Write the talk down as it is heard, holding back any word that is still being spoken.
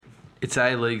It's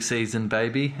A-League season,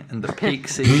 baby, and the peak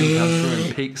season comes through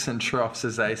in peaks and troughs,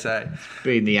 as they say. It's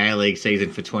been the A-League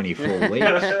season for 24 weeks.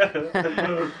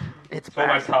 It's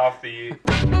almost half the year.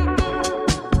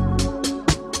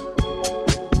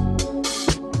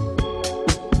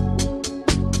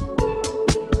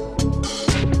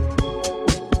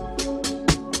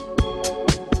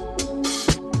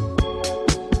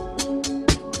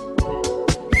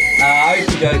 Okie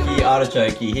dokie,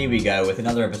 artichoke, here we go with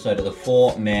another episode of the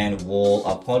Four-Man Wall,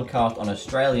 a podcast on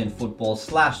Australian football /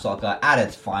 soccer at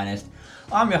its finest.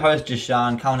 I'm your host,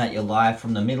 Jashan, coming at you live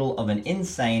from the middle of an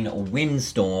insane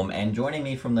windstorm, and joining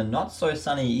me from the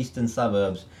not-so-sunny eastern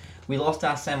suburbs, we lost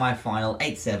our semi-final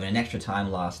 8-7 in extra time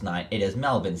last night. It is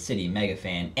Melbourne City mega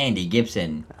fan Andy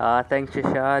Gibson. Thanks,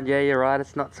 Jashan. Yeah, you're right,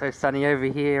 it's not so sunny over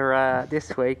here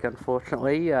this week,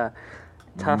 unfortunately.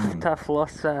 Tough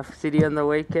loss for City on the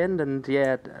weekend, and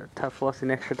tough loss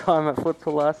in extra time at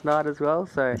football last night as well.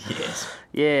 So, yes.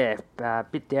 a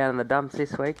bit down in the dumps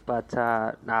this week, but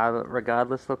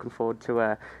regardless, looking forward to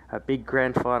a big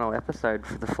grand final episode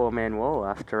for the Four-Man Wall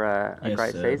after a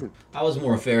great season. I was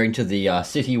more referring to the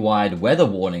city-wide weather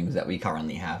warnings that we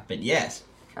currently have, but yes,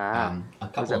 a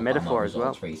couple of metaphor as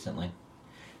well recently.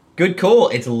 Good call.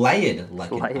 It's layered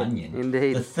like an onion.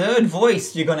 Indeed. The third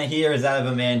voice you're going to hear is that of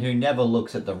a man who never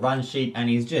looks at the run sheet, and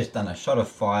he's just done a shot of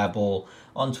fireball.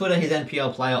 On Twitter, his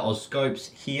NPL player Oscopes.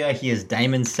 Here he is,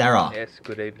 Damon Serra. Yes,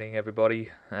 good evening, everybody.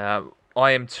 I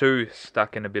am too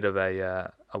stuck in a bit of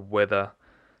a weather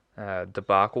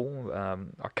debacle.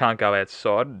 I can't go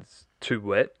outside. It's too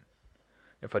wet.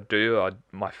 If I do,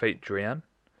 my feet drown.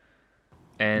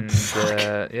 And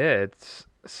it's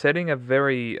setting a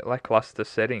very lackluster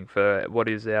setting for what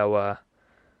is our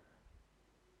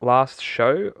last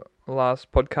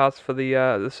podcast for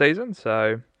the season.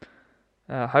 So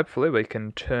hopefully we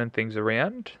can turn things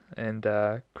around and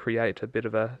create a bit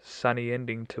of a sunny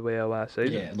ending to our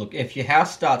season. Yeah, look, if your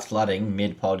house starts flooding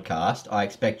mid-podcast, I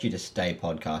expect you to stay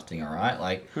podcasting, all right?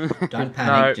 Like, don't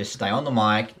panic, just stay on the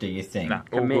mic, do your thing.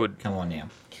 All good. Come on now.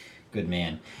 Good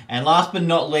man. And last but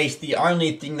not least, the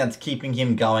only thing that's keeping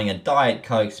him going are Diet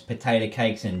Cokes, potato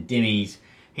cakes, and dimmies.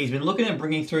 He's been looking at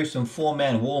bringing through some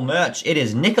Four-Man Wall merch. It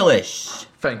is Nicholas.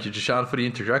 Thank you, Jashan, for the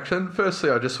introduction. Firstly,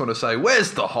 I just want to say,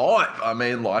 where's the hype? I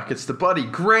mean, it's the bloody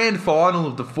grand final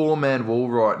of the Four-Man Wall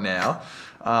right now.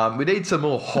 We need some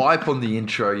more hype on the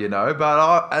intro,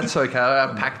 but that's okay.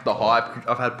 I've packed the hype.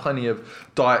 I've had plenty of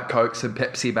Diet Cokes and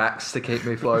Pepsi Max to keep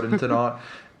me floating tonight.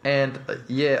 And,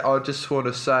 I just want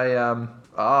to say,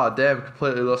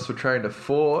 completely lost the train of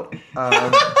thought.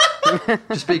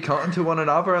 Just be kind to one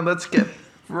another and let's get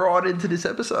right into this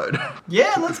episode.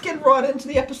 Yeah, let's get right into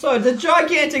the episode. The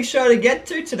gigantic show to get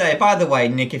to today. By the way,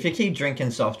 Nick, if you keep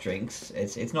drinking soft drinks,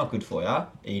 it's not good for you.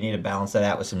 You need to balance that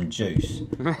out with some juice.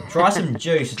 Try some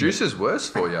juice. Juice is worse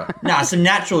for you. Nah, some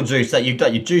natural juice that you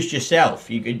juiced yourself.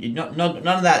 None of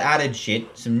that added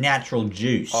shit. Some natural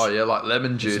juice. Oh yeah, like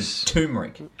lemon juice. Some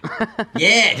turmeric.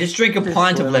 Yeah, just drink a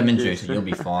pint of lemon juice and you'll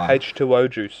be fine.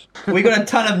 H2O juice. We got a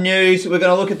ton of news. We're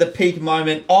going to look at the peak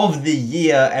moment of the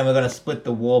year, and we're going to split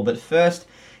the wall. But first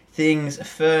things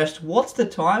first. What's the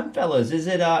time, fellas? Is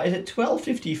it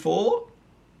 12:54?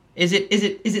 Is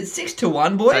it 6 to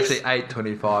 1, boys? It's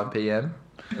actually 8:25 p.m.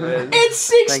 It's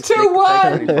 6 to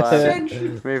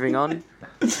 1. Moving on.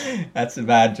 That's a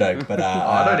bad joke, but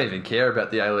I don't even care about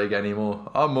the A-League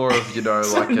anymore. I'm more of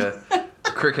a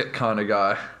cricket kind of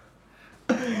guy.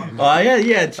 Oh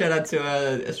yeah. Shout out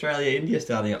to Australia, India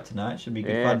starting up tonight. Should be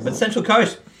good fun. But Central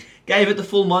Coast gave it the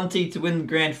full Monty to win the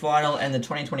grand final and the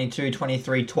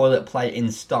 2022-23 toilet play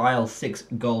in style,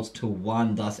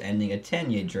 6-1, thus ending a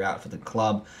 10-year drought for the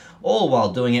club, all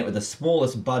while doing it with the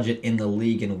smallest budget in the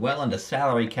league and well under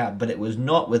salary cap, but it was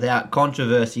not without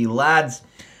controversy. Lads,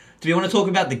 do we want to talk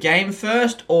about the game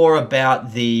first or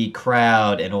about the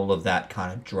crowd and all of that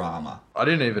kind of drama? I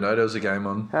didn't even know there was a game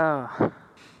on. Oh.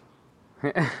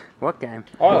 What game?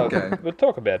 We'll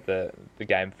talk about the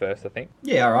game first, I think.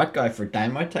 Yeah, alright, go for it,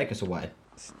 Damo. Take us away.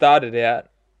 Started out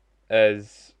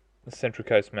as the Central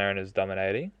Coast Mariners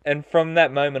dominating, and from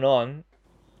that moment on,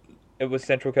 it was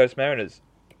Central Coast Mariners.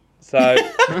 So,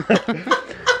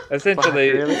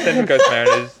 essentially, Central Coast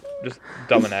Mariners just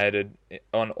dominated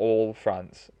on all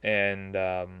fronts. And,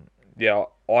 I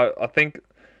think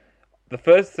the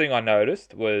first thing I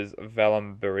noticed was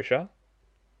Valim Berisha.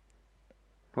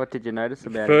 What did you notice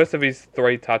about First of his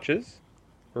 3 touches,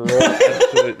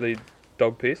 absolutely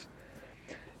dog piss.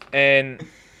 And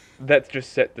that's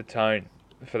just set the tone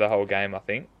for the whole game, I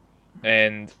think.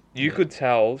 And you could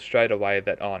tell straight away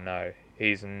that, oh no,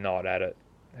 he's not at it.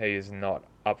 He is not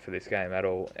up for this game at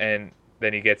all. And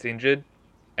then he gets injured,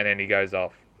 and then he goes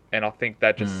off. and I think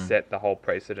that just set the whole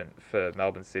precedent for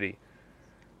Melbourne City.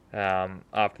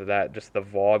 After that, just the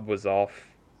vibe was off,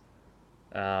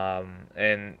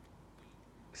 and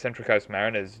Central Coast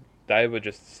Mariners, they were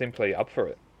just simply up for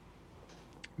it.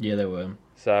 Yeah, they were.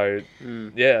 So,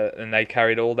 yeah, and they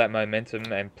carried all that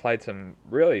momentum and played some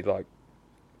really, like,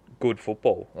 good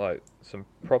football, like, some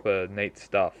proper neat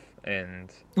stuff.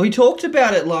 And we talked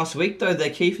about it last week, though. The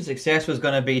key for success was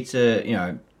going to be to, you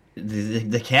know,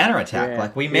 the counter-attack.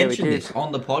 Like, we mentioned this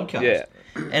on the podcast. Yeah.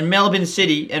 And Melbourne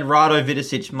City and Rado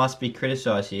Vidicic must be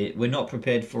criticised here. We're not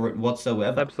prepared for it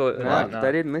whatsoever. Absolutely No, right. No.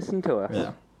 they didn't listen to us.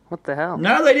 Yeah. What the hell?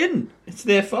 No, they didn't. It's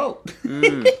their fault.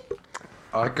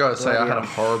 I gotta say, I had a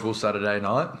horrible Saturday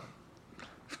night.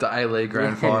 For the A-League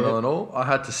Grand Final and all. I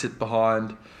had to sit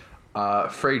behind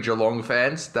 3 Geelong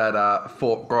fans that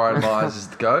thought Brian Myers is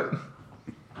the GOAT.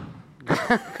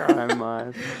 Brian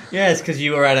Myers. Yeah, it's because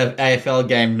you were at an AFL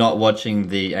game not watching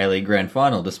the A-League Grand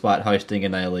Final despite hosting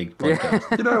an A-League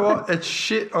podcast. You know what? It's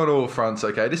shit on all fronts,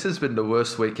 okay? This has been the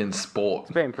worst week in sport.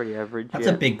 It's been pretty average. That's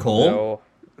a big call. No.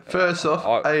 First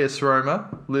off, AS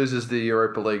Roma loses the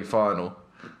Europa League final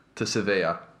to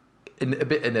Sevilla. A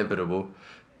bit inevitable.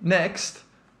 Next,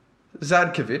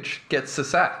 Zadkovic gets the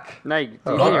sack. No, He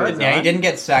didn't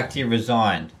get sacked, he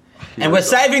resigned. And we're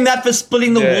saving that for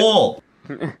splitting the wall.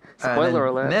 Spoiler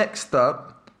alert. Next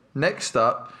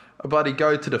up, a buddy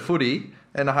go to the footy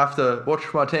and I have to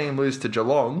watch my team lose to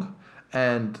Geelong,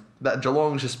 and that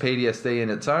Geelong's just PTSD in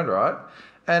its own right.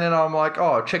 And then I'm like,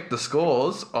 oh, check the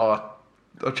scores. I'll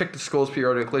check the scores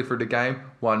periodically for the game.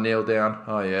 1-0 down.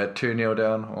 Oh, yeah. 2-0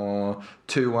 down. Oh,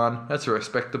 2-1. That's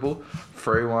respectable.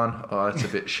 3-1. Oh, that's a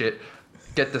bit shit.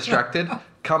 Get distracted.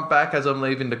 Come back as I'm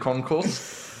leaving the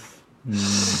concourse.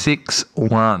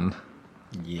 6-1.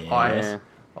 Yeah.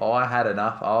 I had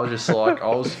enough. I was just like,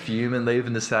 I was fuming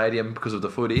leaving the stadium because of the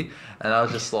footy. And I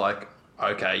was just like,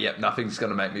 okay, yep, nothing's going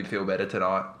to make me feel better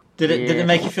tonight. Did it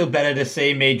make you feel better to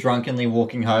see me drunkenly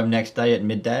walking home next day at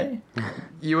midday?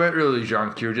 You weren't really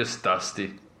drunk. You were just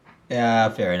dusty. Yeah,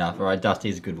 fair enough. All right, dusty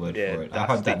is a good word Yeah, for it. I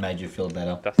dusty. hope that made you feel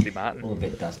better. Dusty Martin. A little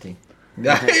bit dusty. A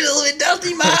little bit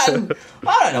dusty, man.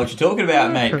 I don't know what you're talking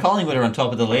about, mate. Collingwood are on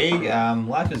top of the league.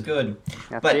 Life is good.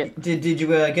 That's it. Did you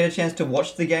get a chance to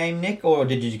watch the game, Nick, or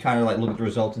did you kind of like look at the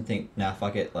result and think, nah,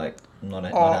 fuck it, like I'm not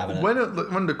having it?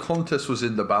 When the contest was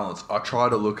in the balance, I tried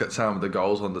to look at some of the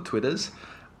goals on the Twitters.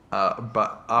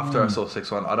 But after I saw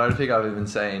 6-1, I don't think I've even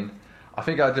seen. I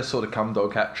think I just saw the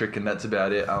Cumdog hat trick, and that's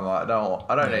about it. I'm like,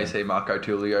 I don't need to see Marco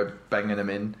Tullio banging him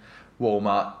in.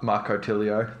 Walmart, Marco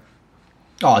Tullio.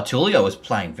 Oh, Tullio was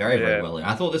playing very, very well.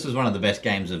 I thought this was one of the best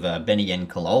games of Benny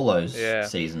Cololo's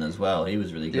season as well. He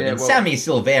was really good. And Sammy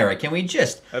Silvera, can we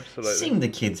just sing the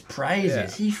kid's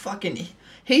praises? Yeah.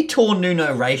 He tore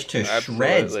Nuno Reis to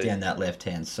shreds down that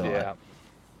left-hand side. Yeah.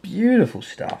 Beautiful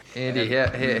stuff. Andy,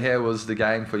 how was the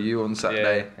game for you on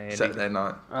Saturday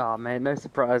night? Oh man, no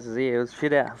surprises here. It was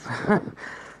shit out. I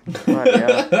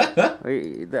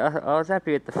was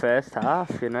happy with the first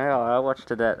half. You know, I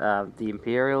watched it at the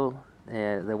Imperial,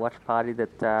 the watch party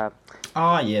that.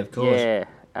 Oh yeah, of course. Yeah,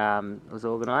 it was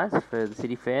organised for the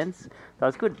City fans. So it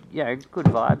was good. You know, good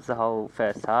vibes the whole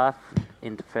first half.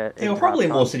 There were probably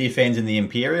more City fans in the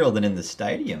Imperial than in the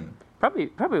stadium. Probably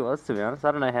was, to be honest.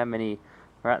 I don't know how many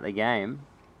were at the game.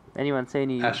 Anyone see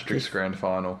any... Asterisk Grand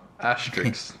Final.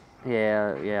 Asterisk.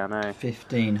 Yeah, I know.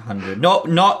 1,500.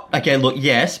 Not... Okay, look,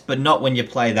 yes, but not when you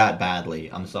play that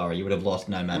badly. I'm sorry, you would have lost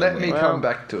no matter Let me come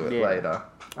back to it later.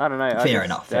 I don't know. Fair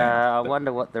enough. I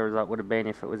wonder what the result would have been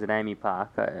if it was at Amy Park.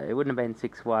 It wouldn't have been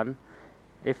 6-1.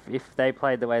 If they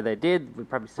played the way they did, we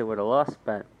probably still would have lost,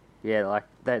 but yeah, like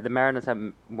the Mariners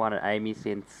haven't won at Amy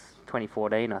since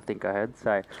 2014, I think I heard.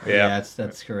 So yeah,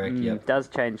 that's correct. Yeah, it does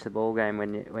change the ball game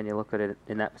when you look at it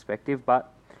in that perspective.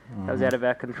 But that was out of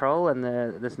our control, and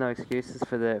there's no excuses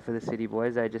for the City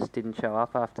boys. They just didn't show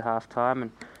up after half time,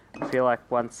 and I feel like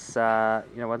once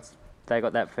they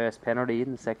got that first penalty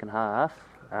in the second half,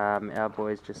 our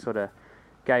boys just sort of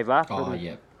gave up.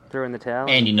 Threw in the towel.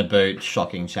 Andy Naboot,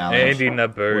 shocking challenge. Andy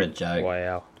Naboot. What a joke.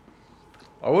 Wow.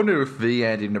 I wonder if the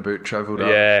Andy Naboot travelled up.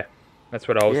 Yeah, that's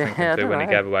what I was thinking too when he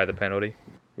gave away the penalty.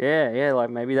 Yeah,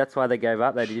 like maybe that's why they gave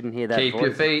up. They didn't hear that Keep voice.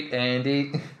 your feet,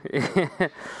 Andy.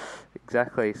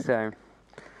 Exactly, so...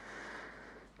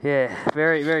 Yeah,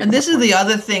 very, very... And this is the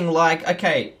other thing, like,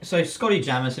 okay, so Scotty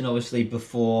Jamieson, obviously,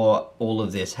 before all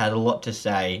of this, had a lot to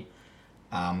say,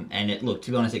 and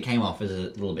to be honest, it came off as a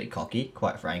little bit cocky,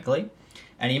 quite frankly.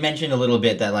 And he mentioned a little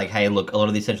bit that, like, hey, look, a lot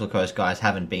of these Central Coast guys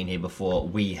haven't been here before.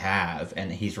 We have,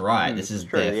 and he's right. This is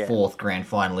their fourth grand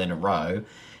final in a row.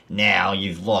 Now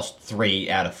you've lost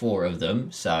 3 out of 4 of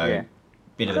them, so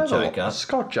bit of a joker.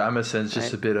 Scott Jamison's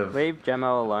just a bit of Leave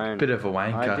Jamo alone. bit of a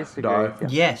I wanker. disagree No.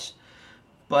 with you. Yes.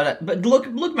 But look,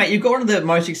 mate, you've got one of the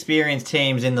most experienced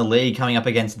teams in the league coming up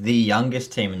against the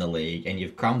youngest team in the league, and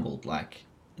you've crumbled. Like,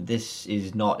 this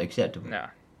is not acceptable. No.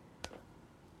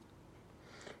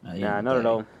 No, not at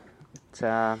all. It's,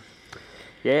 yeah,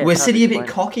 Was hard City to a bit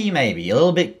explain. cocky, maybe? A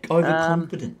little bit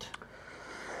overconfident?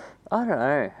 I don't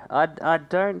know. I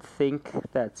don't think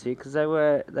that's it because they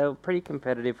were pretty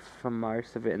competitive for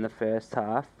most of it in the first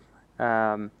half.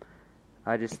 I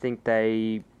just think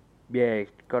they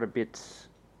got a bit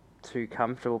too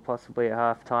comfortable possibly at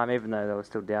half time, even though they were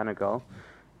still down a goal.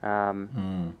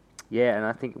 Yeah, and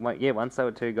I think once they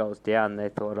were 2 goals down, they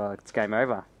thought, oh, it's game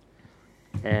over,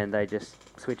 and they just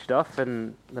switched off.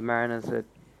 And the Mariners are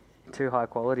too high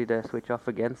quality to switch off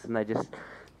against, and they just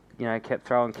kept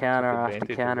throwing counter Took after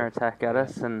advantage of counter it. attack at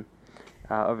us, and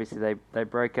obviously they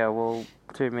broke our wall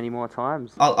too many more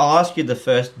times. I'll ask you the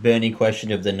first burning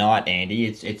question of the night, Andy.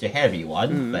 It's a heavy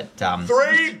one, but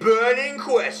 3 burning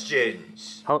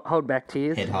questions. Hold back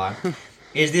tears. head high.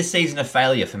 Is this season a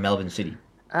failure for Melbourne City?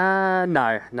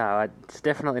 No, it's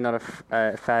definitely not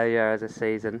a failure as a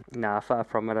season. No, far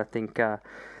from it. I think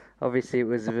obviously it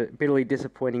was a bitterly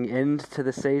disappointing end to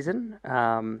the season.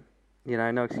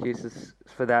 No excuses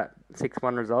for that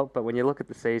 6-1 result. But when you look at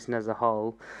the season as a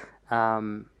whole,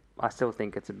 I still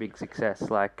think it's a big success.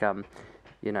 Like,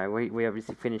 we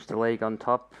obviously finished the league on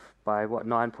top by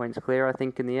 9 points clear, I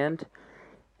think, in the end.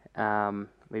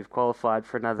 We've qualified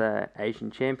for another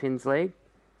Asian Champions League.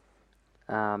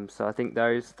 So I think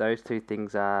those 2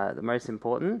 things are the most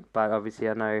important. But obviously,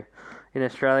 I know in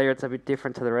Australia it's a bit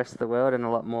different to the rest of the world, and a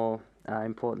lot more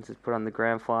importance is put on the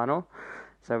grand final.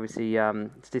 So obviously,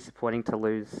 it's disappointing to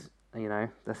lose, the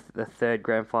 3rd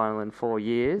grand final in 4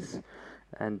 years,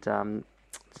 and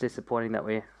it's disappointing that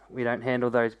we don't handle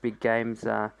those big games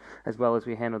as well as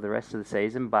we handle the rest of the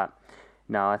season. But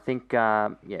no, I think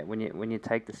when you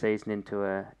take the season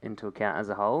into account as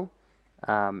a whole,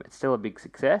 it's still a big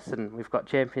success, and we've got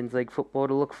Champions League football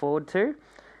to look forward to,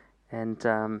 and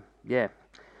the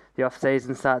off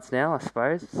season starts now, I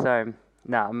suppose. So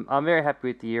no, I'm very happy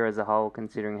with the year as a whole,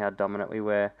 considering how dominant we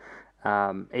were,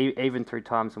 even through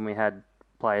times when we had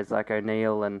players like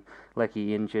O'Neill and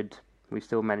Lecky injured. We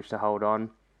still managed to hold on.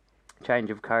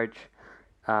 Change of coach.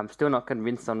 Still not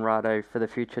convinced on Rado for the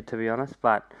future, to be honest,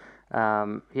 but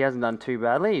he hasn't done too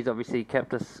badly. He's obviously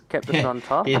kept us on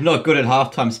top. He's not good at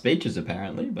halftime speeches,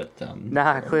 apparently, but...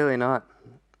 Nah, clearly not.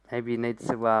 Maybe he needs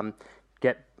to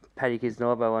get Paddy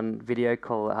Kisnorbo on video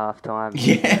call at halftime.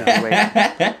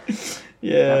 Yeah.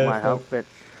 Yeah. That might help, but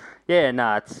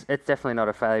it's definitely not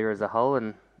a failure as a whole,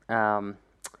 and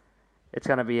it's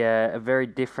going to be a very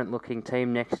different looking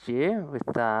team next year with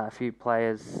a few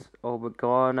players all but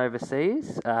gone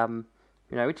overseas.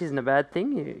 Which isn't a bad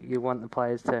thing. You want the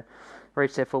players to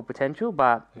reach their full potential,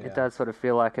 but it does sort of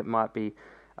feel like it might be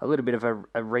a little bit of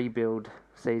a rebuild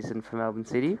season for Melbourne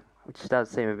City, which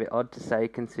does seem a bit odd to say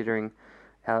considering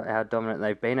how dominant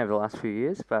they've been over the last few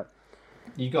years. But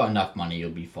You've got enough money,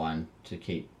 you'll be fine to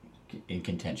keep in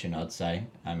contention, I'd say.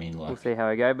 I mean, we'll see how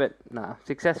we go. But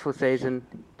successful season,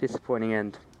 disappointing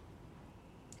end.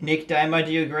 Nick, Damo,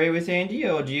 do you agree with Andy,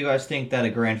 or do you guys think that a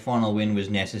grand final win was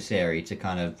necessary to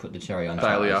kind of put the cherry on top?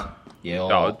 Failure.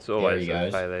 Yeah, It's always there he a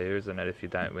goes. failure, isn't it, if you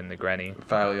don't win the granny?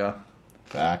 Failure.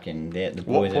 Fucking the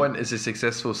What boys. point is a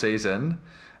successful season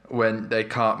when they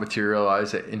can't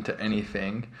materialise it into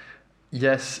anything?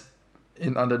 Yes,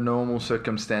 under normal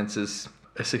circumstances,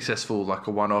 a successful, like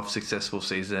a one-off successful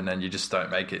season, and you just don't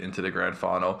make it into the grand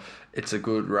final, it's a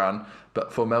good run.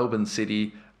 But for Melbourne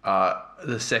City,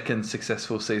 the second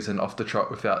successful season off the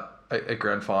trot without a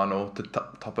grand final to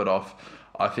top it off,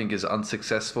 I think is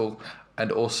unsuccessful. And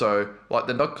also,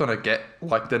 they're not going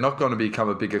to become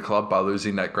a bigger club by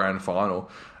losing that grand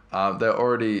final.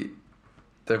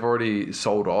 They've already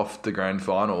sold off the grand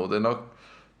final. They're not.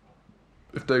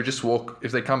 If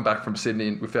they come back from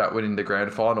Sydney without winning the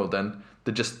grand final, then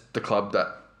they're just the club that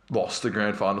lost the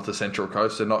grand final to Central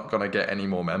Coast. They're not going to get any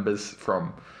more members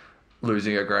from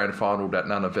losing a grand final that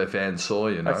none of their fans saw.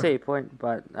 I see your point,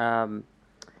 but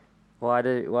why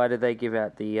do they give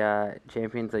out the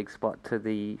Champions League spot to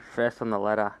the first on the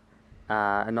ladder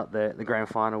and not the grand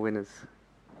final winners?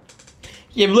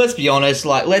 Yeah, but let's be honest.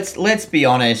 Let's be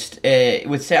honest.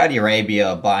 With Saudi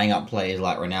Arabia buying up players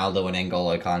like Ronaldo and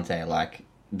N'Golo Kante,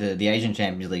 the Asian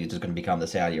Champions League is just going to become the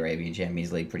Saudi Arabian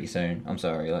Champions League pretty soon. I'm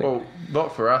sorry. Well,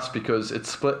 not for us because it's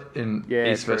split in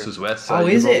East true. versus West. So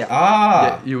is it?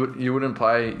 Yeah, you wouldn't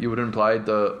play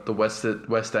the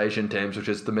West Asian teams, which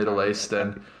is the Middle East,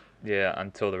 and Yeah,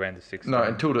 until the round of 16. no,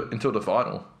 until the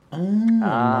final.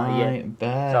 My So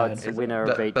bad. it's a winner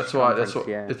of each That's why. conference,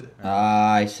 That's what.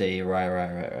 Ah, I see. Right.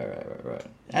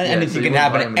 And Yeah, anything so you can wouldn't play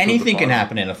happen. them until the Anything can final.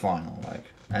 happen in a final, like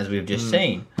as we've just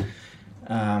seen.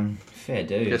 Fair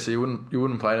dude. Yeah, so you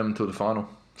wouldn't play them until the final.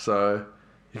 So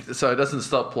it doesn't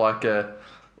stop like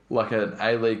an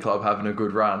A-League club having a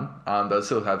good run. They'll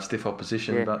still have stiff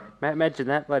opposition, Yeah. but Imagine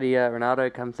that, bloody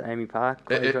Ronaldo comes to Amy Park,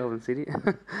 plays Melbourne City.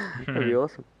 That'd be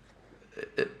awesome.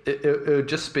 it would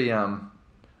just be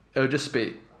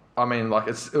I mean, like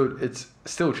it's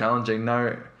still challenging.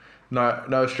 No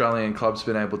Australian club's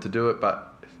been able to do it, but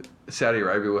Saudi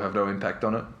Arabia will have no impact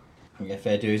on it. Yeah,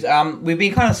 fair dues. We've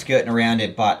been kind of skirting around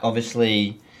it, but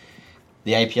obviously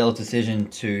the APL's decision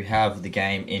to have the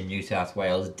game in New South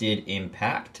Wales did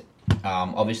impact.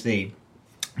 Obviously,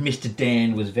 Mr.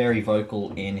 Dan was very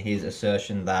vocal in his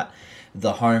assertion that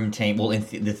the home team,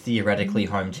 the theoretically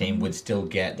home team, would still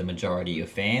get the majority of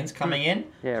fans coming in.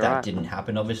 Yeah, that right. didn't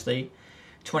happen, obviously.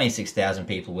 26,000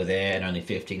 people were there, and only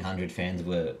 1,500 fans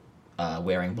were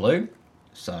wearing blue.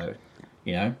 So,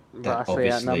 that Vastly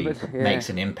obviously outnumbered, yeah. makes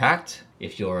an impact.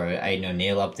 If you're Aidan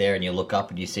O'Neill up there and you look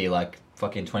up and you see like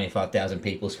fucking 25,000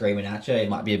 people screaming at you, it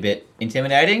might be a bit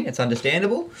intimidating. It's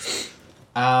understandable.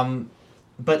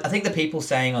 But I think the people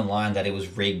saying online that it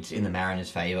was rigged in the Mariners'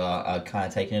 favour are kind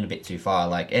of taking it a bit too far.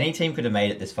 Like, any team could have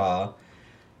made it this far.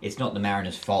 It's not the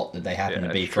Mariners' fault that they happen to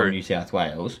be from New South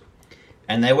Wales.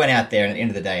 And they went out there, and at the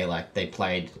end of the day, like, they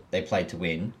played to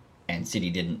win, and City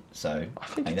didn't. So I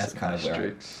think that's kind of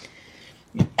where.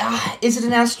 Is it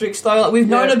an asterisk though? Like, we've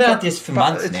known about this for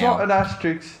months it's now. Not an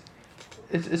asterisk.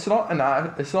 It's not an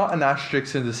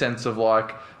asterisk in the sense of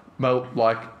like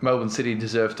Melbourne City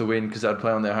deserve to win because they'd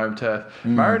play on their home turf.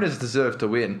 Mariners deserve to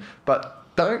win, but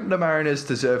don't the Mariners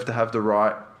deserve to have the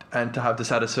right and to have the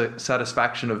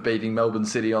satisfaction of beating Melbourne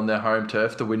City on their home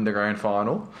turf to win the grand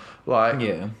final? Like,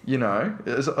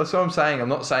 so I'm saying, I'm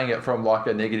not saying it from like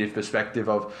a negative perspective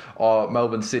of,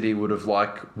 Melbourne City would have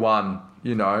like won,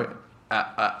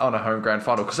 on a home grand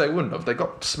final, because they wouldn't have. They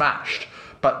got smashed.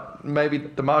 But maybe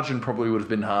the margin probably would have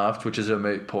been halved, which is a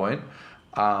moot point.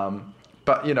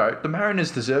 But, the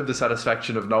Mariners deserve the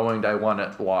satisfaction of knowing they won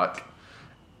it, like,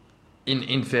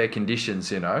 in fair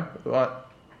conditions, Like,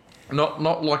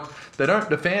 not like,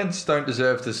 the fans don't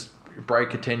deserve to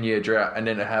break a 10-year drought and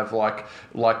then have, like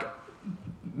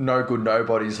no good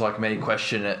nobodies like me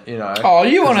question it, Oh,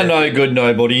 you want to know good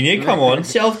nobody, Nick? Come on,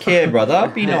 self-care,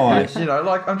 brother. Be nice.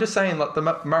 Like, I'm just saying, like, the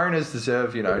Mariners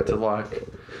deserve, to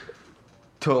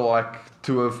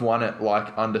have won it,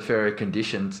 like, under fairer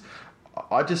conditions.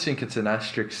 I just think it's an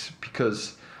asterisk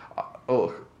because,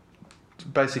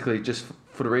 basically just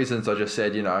for the reasons I just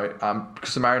said,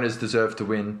 because the Mariners deserve to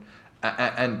win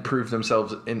and prove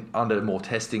themselves under more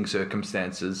testing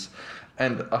circumstances.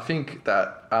 And I think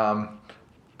that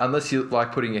unless you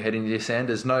like putting your head in your sand,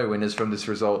 there's no winners from this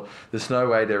result. There's no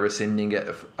way they're rescinding it.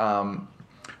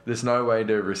 There's no way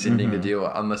they're rescinding the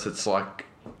deal unless it's like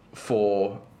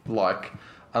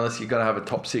unless you're going to have a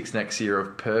top 6 next year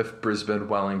of Perth, Brisbane,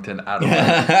 Wellington,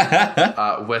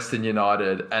 Adelaide, Western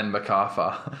United, and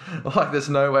Macarthur. Like, there's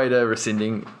no way they're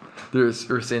rescinding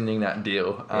that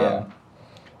deal.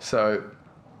 So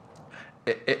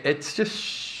it's just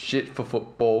shit for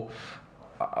football.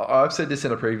 I've said this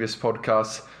in a previous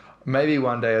podcast. Maybe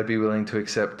one day I'd be willing to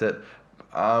accept it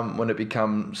when it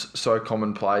becomes so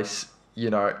commonplace,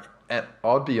 And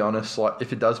I'll be honest, like,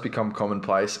 if it does become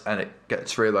commonplace and it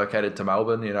gets relocated to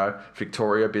Melbourne,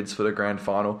 Victoria bids for the grand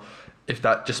final, if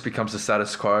that just becomes the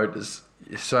status quo, there's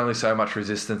only so much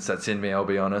resistance that's in me, I'll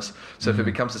be honest. So if it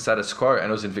becomes the status quo and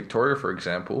it was in Victoria, for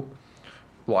example,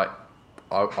 like,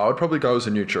 I would probably go as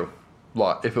a neutral.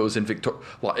 Like, if it was in Victoria,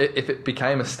 like, if it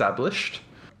became established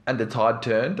and the tide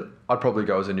turned, I'd probably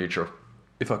go as a neutral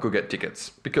if I could get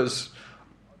tickets, because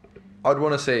I'd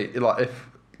want to see, like,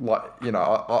 I'd want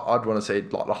to see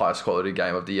like the highest quality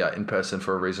game of the year in person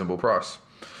for a reasonable price.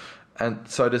 And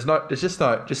so there's just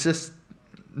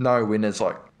no winners.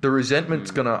 Like, the resentment's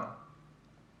gonna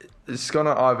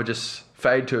either just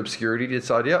fade to obscurity, this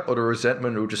idea, or the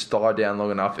resentment will just die down long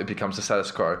enough it becomes the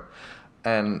status quo.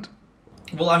 And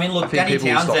well, I mean, look, Danny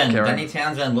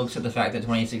Townsend looks at the fact that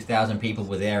 26,000 people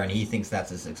were there and he thinks that's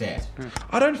a success.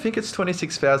 I don't think it's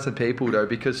 26,000 people though,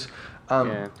 because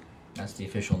that's the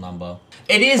official number.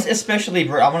 It is especially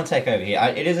brutal. I want to take over here.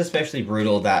 It is especially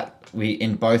brutal that we,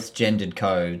 in both gendered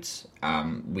codes,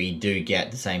 we do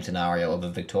get the same scenario of a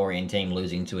Victorian team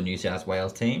losing to a New South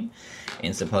Wales team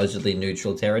in supposedly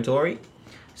neutral territory.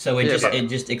 So it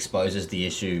just exposes the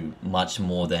issue much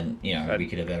more than we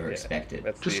could have ever expected.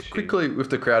 Just quickly with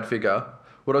the crowd figure,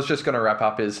 what I was just going to wrap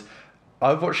up is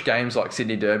I've watched games like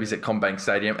Sydney Derbies at Combank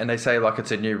Stadium, and they say like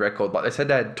it's a new record. Like they said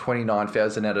they had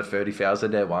 29,000 out of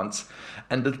 30,000 there once,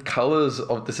 and the colours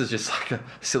of this is just like a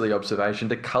silly observation.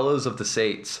 The colours of the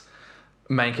seats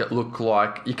make it look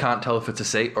like you can't tell if it's a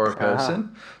seat or a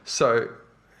person. So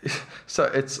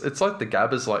it's like the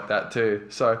Gabbers like that too.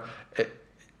 So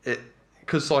it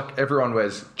because like everyone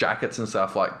wears jackets and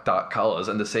stuff like dark colours,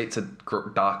 and the seats are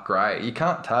dark grey. You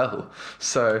can't tell.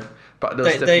 So, but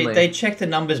they check the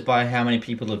numbers by how many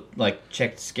people have like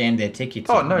scanned their tickets.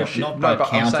 Oh no, not by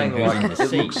but I'm counting saying who's in like the it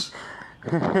seats.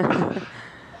 looks.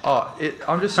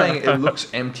 I'm just saying it looks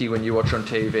empty when you watch on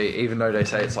TV, even though they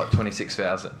say it's like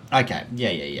 26,000. Okay,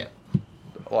 yeah.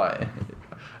 Like,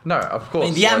 no, of course. I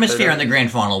mean, the atmosphere in the grand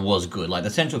final was good. Like the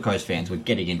Central Coast fans were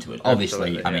getting into it.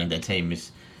 Obviously, Absolutely, I mean, the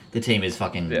team is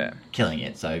fucking killing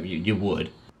it. So you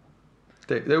would.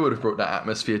 They would have brought that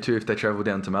atmosphere too if they travelled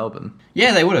down to Melbourne.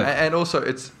 Yeah, they would have. And also,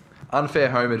 it's unfair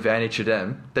home advantage to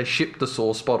them. They shipped the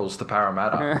sauce bottles to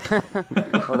Parramatta.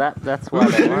 Well, that's why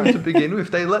they to won. begin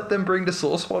with, they let them bring the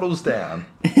sauce bottles down.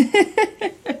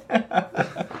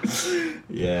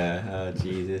 Yeah, oh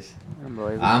Jesus.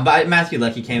 Unbelievable. But Matthew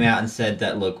Leckie came out and said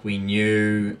that, look, we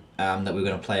knew that we were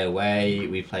going to play away.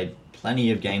 We played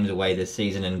plenty of games away this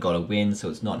season and got a win, so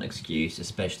it's not an excuse,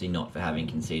 especially not for having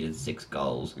conceded 6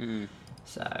 goals.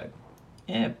 So,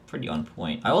 yeah, pretty on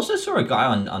point. I also saw a guy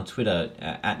on Twitter,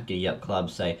 at Giddy Up Club,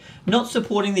 say, not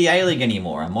supporting the A-League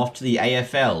anymore. I'm off to the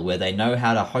AFL, where they know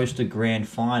how to host a grand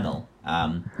final.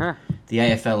 The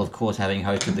AFL, of course, having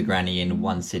hosted the granny in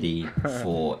one city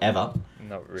forever.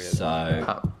 Not really.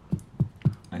 So...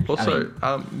 Also,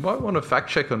 might want to fact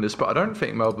check on this, but I don't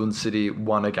think Melbourne City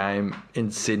won a game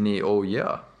in Sydney all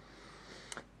year.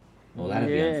 Well, that'd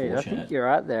be I unfortunate. think you're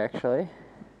right there, actually.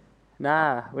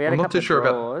 Nah, we had I'm a not couple too sure of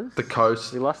draws. about the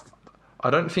coast. We lost. I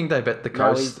don't think they bet the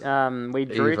coast. No, we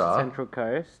drew to either. Central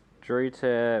Coast, drew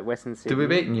to Western Sydney. Did we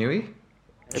beat Newey?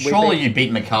 Surely you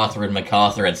beat MacArthur and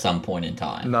MacArthur at some point in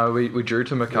time. No, we drew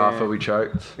to MacArthur. Yeah. We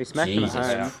choked. We smashed Jesus them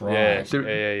at home. Christ.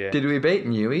 Did we beat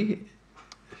Newey?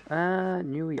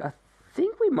 Newey. I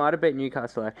think we might have beat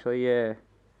Newcastle, actually, yeah.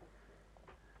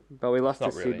 But we lost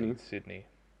It's to not really Sydney. in Sydney.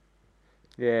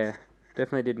 Yeah,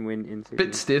 definitely didn't win in Sydney.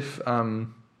 Bit stiff.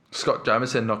 Scott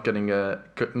Jamieson not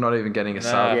even getting a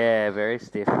sub. Yeah, very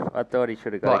stiff. I thought he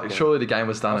should have got Like it. surely the game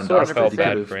was done I and sort of dusted. felt He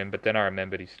bad could've- for him, but then I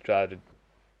remembered he started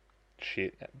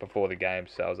shit before the game,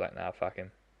 so I was like, nah, fuck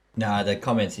him. No, the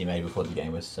comments he made before the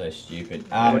game was so stupid.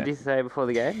 What did he say before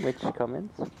the game? Which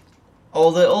comments?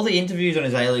 All the interviews on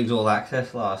his A-League's All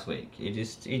Access last week,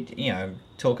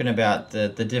 talking about the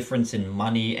difference in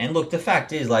money. And look, the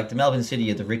fact is, like, the Melbourne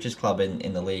City are the richest club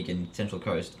in the league, and Central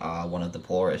Coast are one of the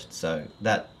poorest. So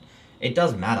that it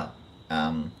does matter.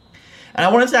 And I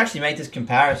wanted to actually make this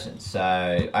comparison.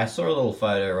 So I saw a little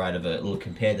photo, right, of a little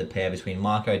compare the pair between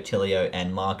Marco Tilio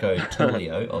and Marco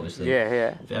Tullio. Obviously,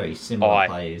 Yeah. very similar Aye.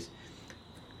 players.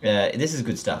 This is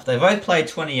good stuff. They both played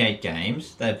 28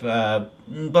 games. They've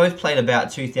both played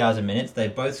about 2,000 minutes.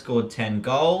 They've both scored 10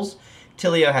 goals.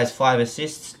 Tilio has 5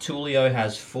 assists. Tullio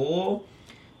has 4.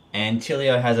 And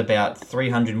Tilio has about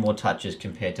 300 more touches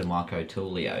compared to Marco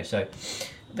Tullio. So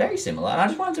very similar. And I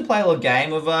just wanted to play a little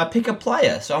game of pick a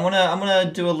player. So I'm gonna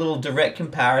do a little direct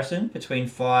comparison between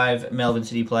 5 Melbourne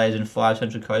City players and 5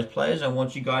 Central Coast players. I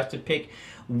want you guys to pick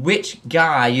which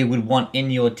guy you would want in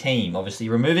your team. Obviously,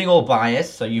 removing all bias,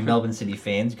 so you Melbourne City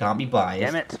fans can't be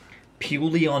biased. Damn it.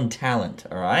 Purely on talent,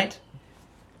 alright?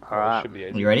 Alright, Should be Are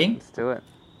easy. you ready? let's do it.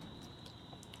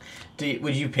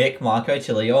 Would you pick Marco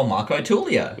Tilio or Marco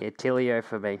Tullio? Yeah, Tilio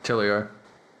for me. Tilio.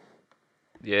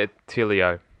 Yeah,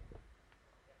 Tilio.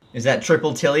 Is that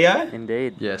triple Tilio?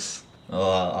 Indeed. Yes. Oh,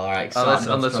 alright.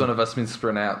 Unless one of us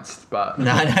mispronounced, but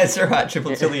No, it's alright.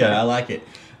 Triple Tilio. I like it.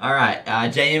 Alright,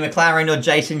 Jamie McLaren or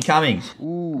Jason Cummings?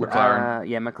 Ooh, McLaren.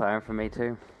 yeah, McLaren for me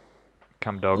too.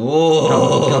 Cumdog.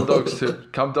 Ooh.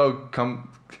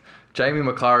 Jamie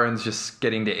McLaren's just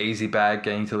getting the easy bag,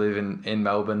 getting to live in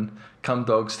Melbourne.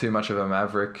 Cumdog's too much of a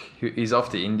maverick. He's off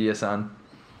to India, son.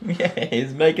 Yeah,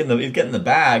 he's getting the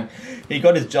bag. He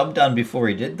got his job done before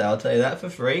he did, though, I'll tell you that for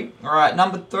free. Alright,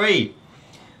 number 3.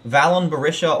 Valon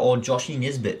Barisha or Joshy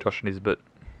Nisbet? Josh Nisbet.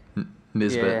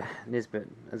 Nisbet. Yeah, Nisbet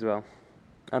as well.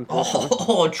 Unfortunately.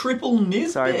 Oh, triple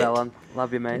Nisbet. Sorry, Valon.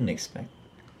 Love you, Didn't mate. expect.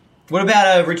 What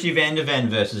about Richie Van der Ven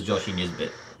versus Joshy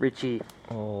Nisbet? Richie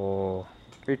Oh.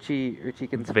 can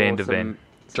score Van der Ven.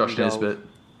 some Josh goals. Nisbet.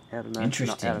 Out of no-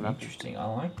 Interesting, out of nothing. interesting. I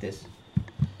like this.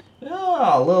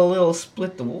 Oh, a little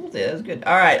split the wall there. That's good.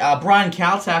 All right, Brian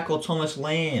Kaltak or Thomas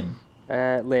Lamb?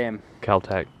 Lamb.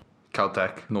 Caltech.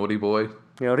 Caltech. Naughty boy.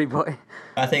 Naughty boy.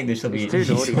 I think this will be He's too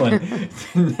naughty.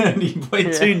 Naughty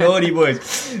boy, two naughty boys.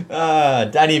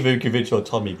 Danny Vukovic or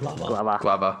Tommy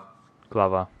Glover.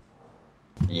 Glover.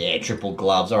 Yeah, triple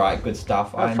gloves. All right, good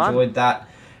stuff. I fun. enjoyed that,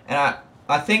 and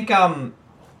I think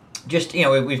just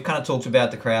we've kind of talked about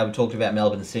the crowd. We talked about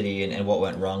Melbourne City and what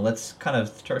went wrong. Let's kind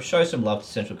of show some love to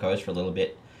Central Coast for a little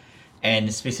bit,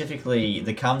 and specifically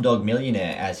the Cumdog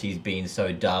Millionaire, as he's been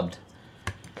so dubbed.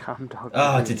 Cumdog.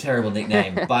 Oh, it's a terrible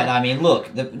nickname. But, I mean,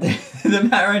 look, the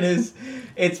Mariners,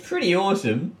 it's pretty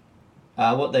awesome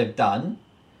what they've done.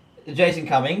 Jason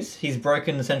Cummings, he's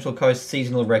broken the Central Coast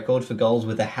seasonal record for goals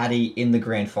with a Hattie in the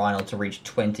grand final to reach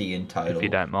 20 in total. If you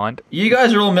don't mind. You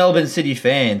guys are all Melbourne City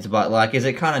fans, but, like, is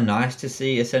it kind of nice to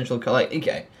see a Central Coast... Like,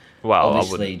 okay, Well,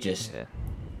 obviously just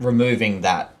removing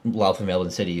that love for Melbourne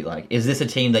City, like, is this a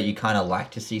team that you kind of like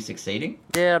to see succeeding?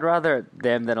 Yeah, I'd rather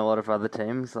them than a lot of other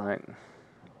teams. Like,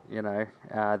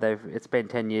 it's been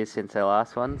 10 years since their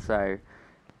last one, so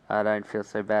I don't feel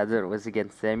so bad that it was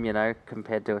against them,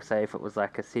 compared to, say, if it was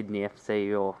like a Sydney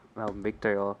FC or Melbourne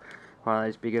Victory or one of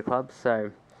those bigger clubs.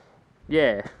 So,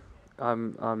 yeah,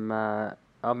 I'm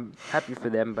happy for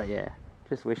them, but yeah,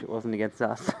 just wish it wasn't against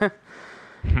us.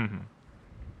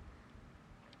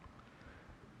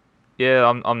 Yeah,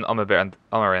 I'm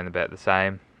around about the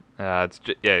same. It's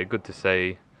good to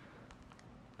see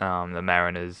the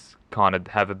Mariners kind of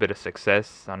have a bit of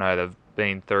success. I know they've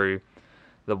been through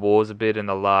the wars a bit in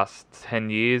the last 10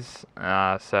 years,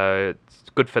 so it's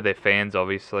good for their fans,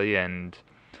 obviously, and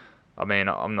I mean,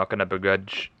 I'm not going to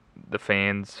begrudge the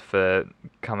fans for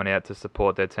coming out to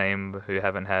support their team who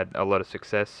haven't had a lot of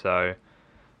success, so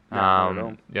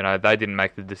they didn't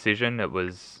make the decision. It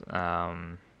was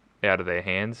out of their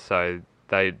hands, so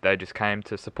they just came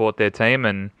to support their team,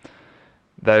 and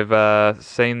they've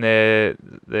seen their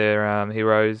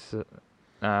heroes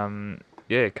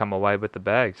come away with the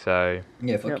bag. So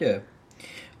yeah, fuck yeah.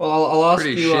 Well, I'll ask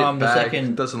Pretty you shit the bag.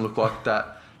 second. Doesn't look like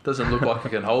that. Doesn't look like it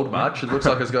can hold much. It looks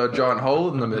like it's got a giant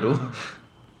hole in the middle.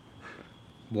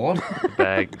 What? the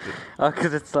bag.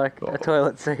 because it's like a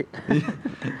toilet seat.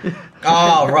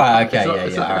 Oh right, okay,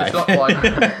 It's yeah, not, all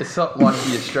right. it's not like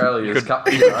the Australia's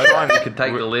Cup. You can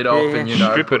take the lid off and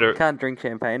Strip it, Can't drink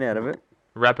champagne out of it.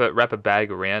 wrap a bag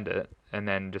around it, and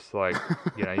then just you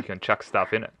can chuck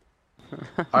stuff in it.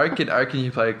 I reckon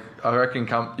you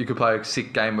could play a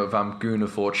sick game of Goon of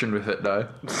Fortune with it though.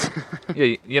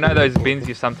 Yeah, you know those bins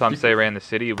you sometimes see around the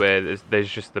city where there's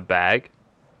just the bag.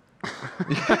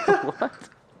 What?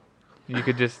 You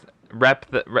could just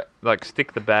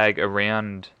stick the bag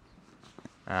around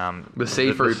The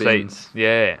see-through bins. seats.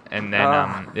 Yeah, and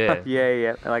then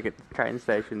yeah, like at train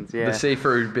stations. Yeah. The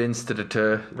see-through bins to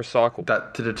deter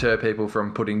recycle. people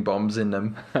from putting bombs in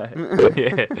them.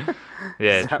 yeah,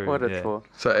 Is that true. what it's yeah. for?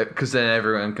 So, because then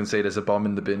everyone can see there's a bomb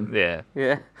in the bin. Yeah.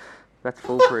 Yeah, that's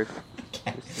foolproof.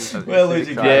 Well,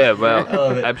 losing Sorry. Yeah, I well,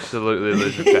 love it. absolutely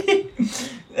losing.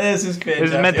 This is fantastic.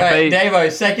 This is meant to All right, be-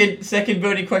 Davo, second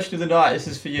burning question of the night. This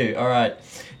is for you. All right.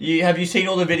 Have you seen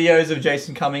all the videos of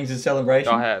Jason Cummings'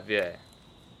 celebration? I have, yeah.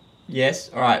 Yes.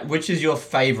 All right. Which is your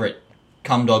favourite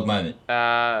Cumdog moment?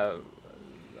 I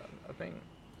think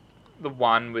the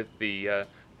one with the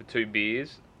two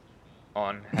beers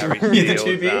on Harry The Steele's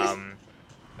two beers?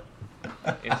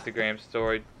 Instagram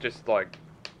story. Just pretty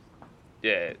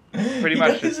He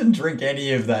much just doesn't drink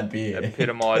any of that beer.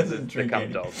 epitomises Doesn't the drink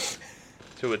any. Cumdog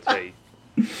to a T.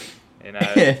 You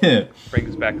know,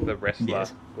 brings back the wrestler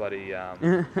Yes. bloody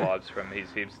vibes from his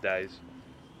Hibs days.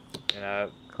 You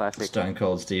know, Classic. Stone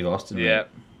Cold Steve Austin. mate. yeah.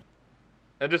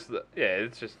 And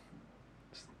it's just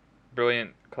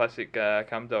brilliant, classic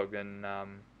Cumdog, and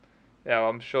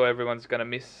I'm sure everyone's gonna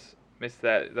miss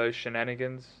those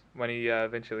shenanigans when he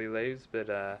eventually leaves.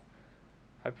 But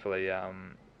hopefully,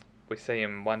 we see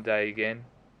him one day again,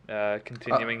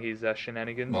 continuing his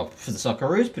shenanigans. Well, for the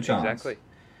Socceroos, perchance. Exactly.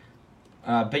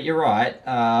 But you're right.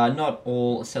 Not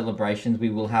all celebrations. We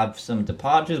will have some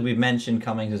departures. We've mentioned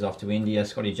Cummings is off to India.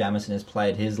 Scotty Jamieson has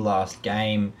played his last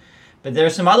game. But there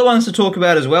are some other ones to talk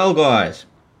about as well, guys.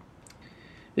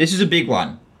 This is a big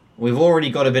one. We've already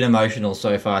got a bit emotional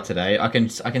so far today. I can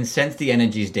sense the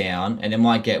energy's down, and it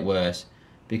might get worse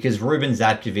because Ruben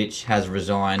Zadkovic has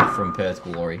resigned from Perth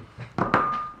Glory.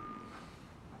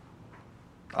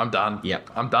 I'm done. Yep.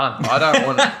 I'm done. I don't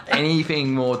want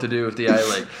anything more to do with the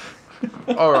A-League.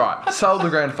 All right, sold the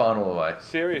grand final away.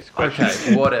 Serious question.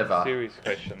 Okay, whatever. Serious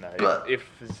question though. But- If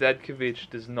Zadkovic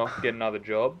does not get another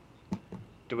job,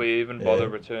 do we even bother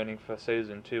returning for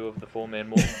season 2 of the 4-man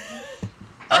More?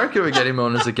 I reckon we get him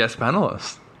on as a guest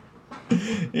panelist.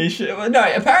 He should,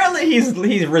 no, apparently he's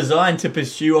resigned to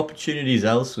pursue opportunities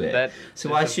elsewhere. That So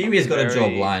is I assume he's got a very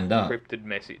job lined up. Encrypted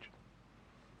message.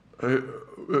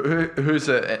 Who's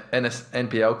a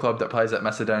NPL club that plays at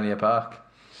Macedonia Park?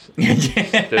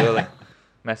 Sterling,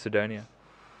 Macedonia.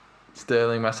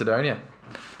 Sterling, Macedonia.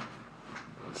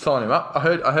 Sign him up. I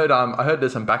heard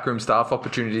there's some backroom staff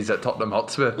opportunities at Tottenham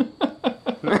Hotspur.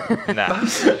 Nah.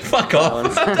 Fuck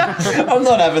off. I'm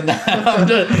not having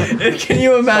that. Can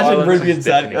you imagine Ruby and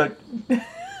Zad?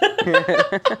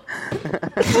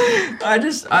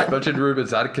 Imagine Ruben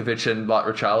Zadkovic and like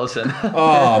Richarlison.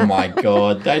 Oh my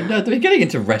god. They're getting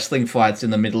into wrestling fights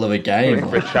in the middle of a game.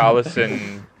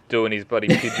 Richarlison doing his bloody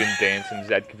pigeon dance and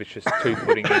Zadkovic just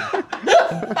two-footing him.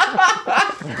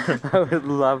 I would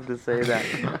love to see that.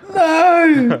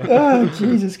 No! Oh,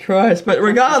 Jesus Christ. But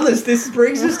regardless, this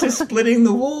brings us to splitting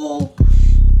the wall.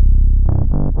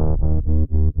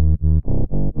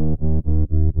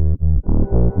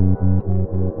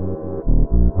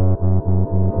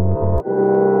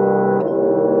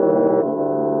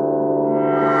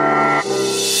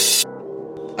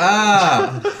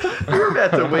 You're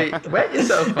about to wet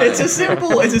yourself, mate. It's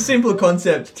a simple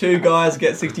concept. Two guys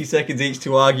get 60 seconds each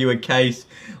to argue a case,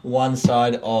 one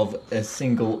side of a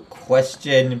single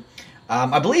question.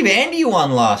 I believe Andy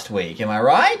won last week, am I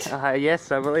right?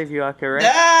 Yes, I believe you are correct.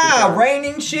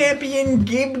 Reigning champion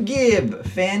Gib.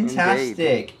 Fantastic.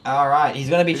 Indeed. All right, he's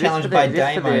going to be challenged by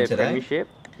Damo today. Premiership.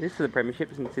 This is the premiership.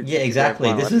 Yeah,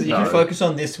 exactly. This is you can focus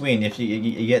on this win if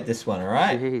you get this one, all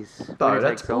right? Jeez. No,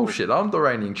 that's bullshit. I'm the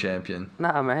reigning champion.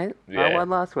 Nah, mate. Yeah. I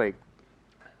won last week.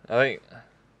 I think.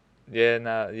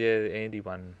 Andy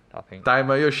won, I think.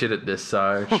 Damo, you're shit at this,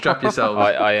 so strap yourself.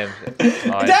 I am.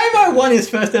 Damo won his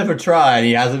first ever try and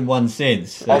he hasn't won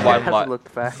since. So. I He won hasn't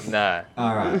looked back. No,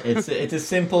 All right, it's a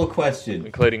simple question.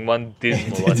 including one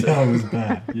dismal one. That was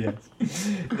bad. Yes,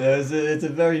 it's a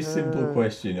very simple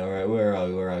question. All right, where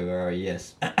are we?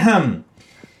 Yes,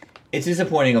 it's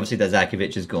disappointing. Obviously, that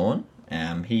Zakovic is gone.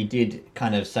 He did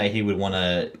kind of say he would want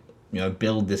to,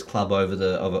 build this club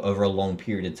over a long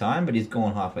period of time, but he's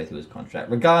gone halfway through his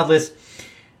contract. Regardless,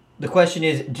 the question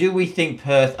is: do we think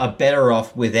Perth are better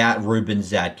off without Ruben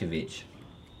Zadkovic?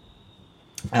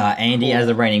 Andy, as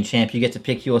the reigning champ, you get to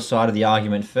pick your side of the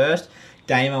argument first.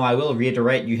 Damo, I will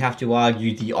reiterate, you have to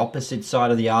argue the opposite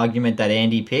side of the argument that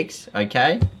Andy picks,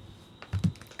 okay?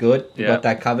 Good, you got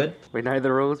that covered? We know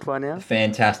the rules by now.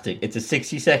 Fantastic. It's a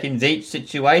 60 seconds each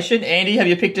situation. Andy, have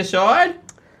you picked a side?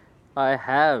 I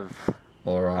have.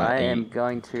 All right. I am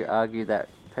going to argue that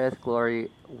Perth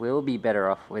Glory will be better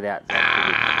off without Zadkovic.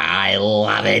 I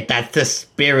love it. That's the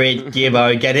spirit,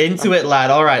 Gibbo. Get into it,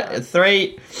 lad. All right,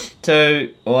 3,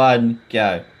 2, 1,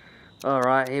 go.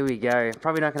 Alright, here we go.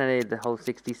 Probably not going to need the whole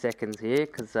 60 seconds here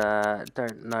because I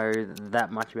don't know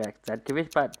that much about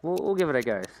Zadkovic, but we'll give it a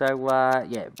go. So,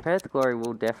 Perth Glory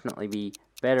will definitely be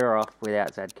better off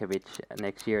without Zadkovic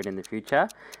next year and in the future.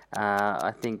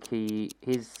 I think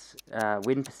his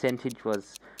win percentage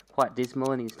was quite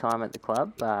dismal in his time at the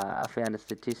club. I found a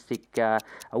statistic, a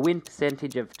win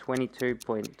percentage of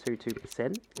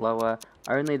 22.22%, lower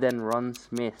only than Ron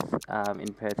Smith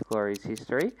in Perth Glory's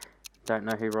history. Don't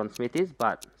know who Ron Smith is,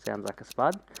 but sounds like a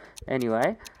spud.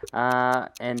 Anyway,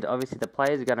 and obviously the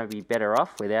players are going to be better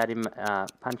off without him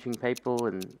punching people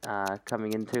and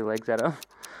coming in 2 legs at them.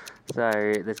 So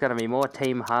there's going to be more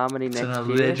team harmony next year.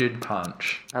 It's an alleged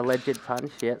punch. Alleged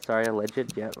punch,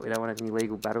 alleged. Yeah, we don't want any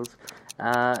legal battles.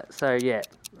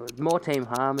 More team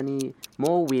harmony,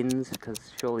 more wins, because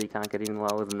surely you can't get any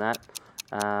lower than that.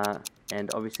 And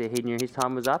obviously he knew his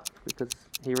time was up because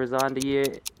he resigned a year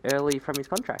early from his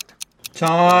contract.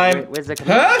 Time. Where's the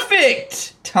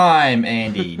Perfect time,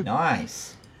 Andy.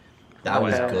 Nice. That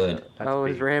was good. I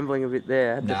was rambling a bit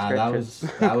there. That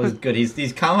was good.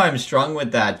 He's come home strong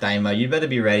with that, Damo. You better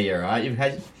be ready, all right? You've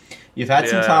had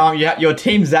some time. Your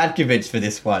team Zadkovic for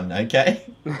this one, okay?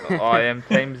 I am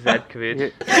Team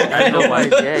Zadkovic. As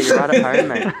always, you're right at home,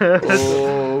 mate.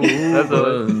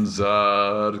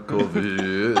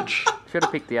 Zadkovic. Should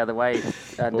have picked the other way.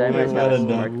 Damo's got to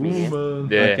smoke me here.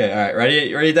 Yeah. Okay, all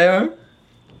right. Ready, Damo?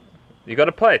 You got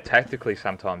to play it tactically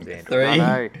sometimes, Andy.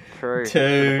 3, True.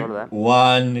 2,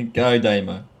 1, go,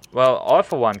 Damo. Well, I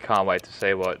for one couldn't wait to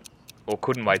see what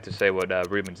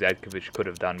Ruben Zadkovic could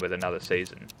have done with another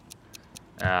season.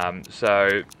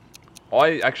 So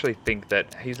I actually think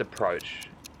that his approach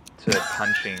to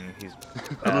punching his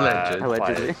Allegedly.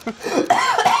 players,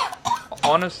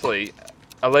 honestly,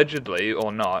 allegedly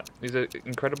or not, is an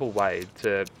incredible way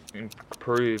to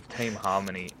improve team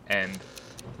harmony and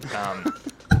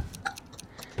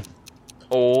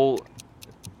all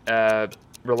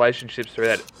relationships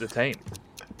throughout the team.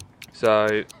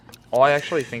 So I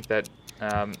actually think that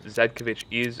Zadkovic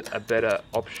is a better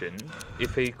option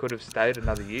if he could have stayed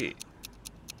another year.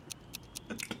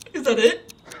 Is that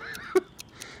it?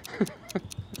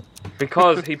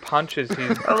 Because he punches,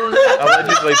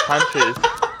 allegedly punches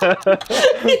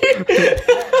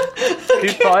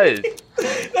his players.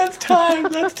 That's time.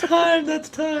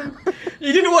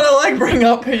 You didn't want to like bring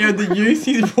up the youth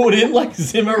he's brought in, like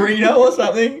Zimmerino or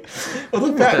something, or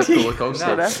the fact he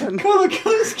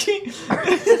Kulikowski.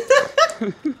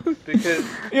 Because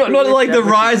Not like the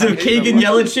rise of Keegan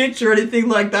Yelich or anything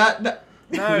like that.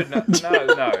 No.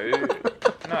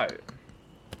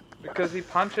 Because he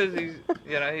punches, he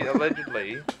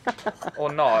allegedly,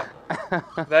 or not,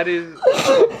 that is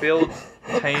what builds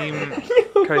team You're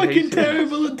fucking cohesiveness.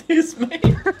 terrible at this,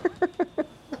 mate.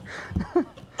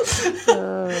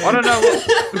 I don't know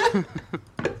what...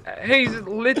 He's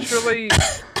literally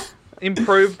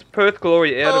improved Perth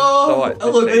Glory out of sight.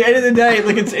 Look, at the end of the day,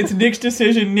 look, it's Nick's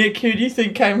decision. Nick, who do you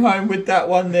think came home with that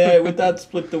one there, with that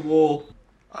split the wall?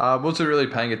 Wasn't really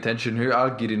paying attention. Who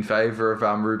argued in favour of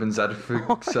Ruben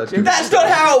Zadkovic? That's not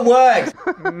how it works.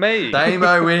 Me.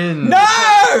 Damo wins.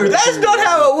 No, that's not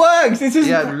how it works. This is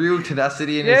He had real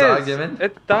tenacity in his argument.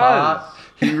 It does.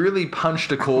 He really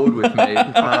punched a chord with me.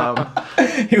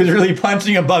 he was really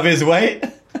punching above his weight.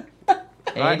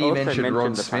 Andy also mentioned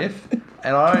Ron the Smith,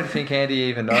 and I don't think Andy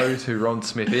even knows who Ron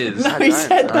Smith is. No, he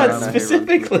said that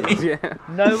specifically. Yeah.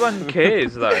 No one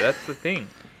cares, though. That's the thing.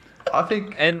 I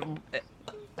think... And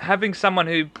having someone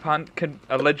who can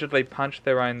allegedly punch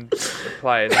their own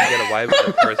players and get away with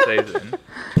it for a season...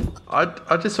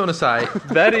 I just want to say...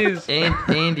 That is...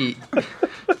 Andy...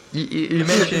 You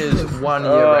mentioned his 1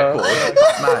 year record,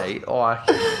 mate.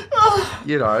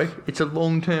 It's a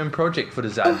long term project for the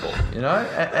Zadball, and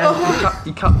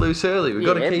he cut loose early. We've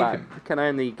got to keep him. We can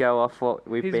only go off what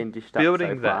we've been dished up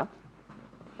building so that. far.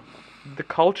 The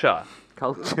culture.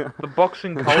 The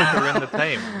boxing culture in the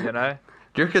team,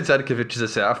 Do you reckon Zadkovic is a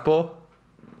southpaw?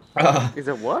 Is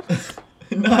it what?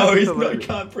 No, he's not.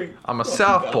 Can't bring. I'm a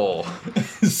southpaw.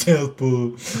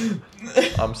 Southpaw.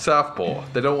 I'm southpaw.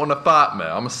 They don't want to fart me.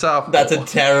 I'm a southpaw. That's a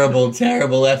terrible,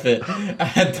 terrible effort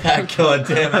at that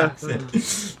goddamn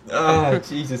accent. Oh,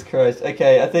 Jesus Christ.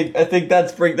 Okay, I think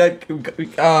that's bring that.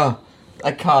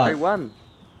 I can't. Who won?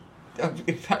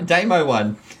 Damo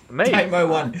won. Me? Damo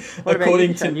won. What about According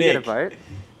you, to Sean? Nick. You get a vote.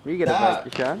 You get a vote,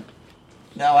 Deshaun.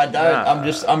 No, I don't. Nah.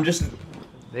 I'm just.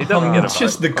 He doesn't get a vote.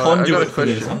 just the I got a conduit for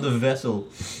this. question. I'm the vessel.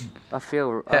 I feel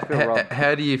robbed.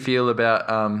 How do you feel about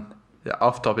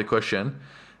off-topic question?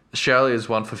 Australia's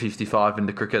 1 for 55 in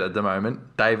the cricket at the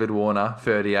moment. David Warner,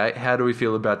 38. How do we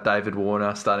feel about David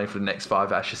Warner starting for the next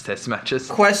 5 Ashes Test matches?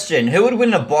 Question: who would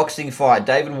win a boxing fight,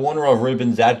 David Warner or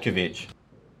Ruben Zadkovic?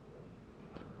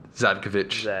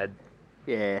 Zadkovic. Zad.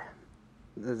 Yeah.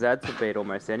 The Zads have beat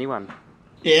almost anyone.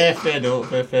 Yeah, fair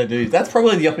dude. That's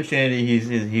probably the opportunity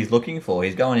he's looking for.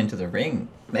 He's going into the ring.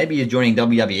 Maybe he's joining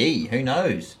WWE. Who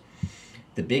knows?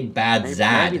 The big bad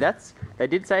Zad. Maybe they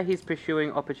did say he's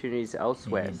pursuing opportunities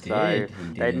elsewhere, they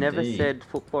never said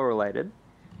football related.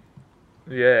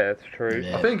 Yeah, that's true.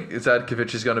 Yeah. I think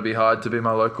Zadkovic is going to be hired to be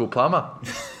my local plumber.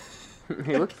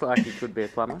 He looks like he could be a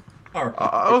plumber. Alright.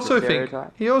 I also think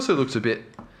stereotype. he also looks a bit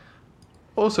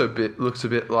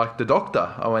like the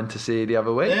doctor I went to see the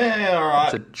other week. Yeah,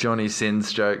 alright. It's a Johnny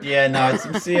Sins joke. Yeah, no, it's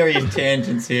some serious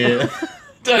tangents here.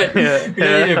 We don't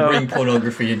need to bring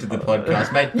pornography into the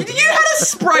podcast, mate. You had to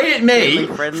spray at me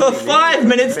for 5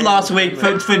 minutes last week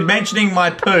for mentioning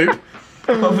my poop,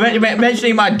 for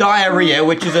mentioning my diarrhea,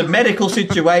 which is a medical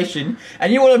situation,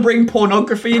 and you want to bring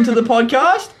pornography into the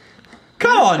podcast?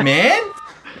 Come on, man.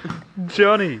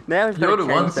 Johnny. Now we've You're got the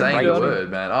to one change the saying the rating.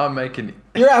 word, man. I'm making...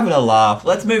 You're having a laugh.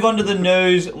 Let's move on to the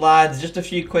news, lads. Just a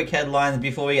few quick headlines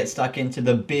before we get stuck into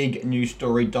the big news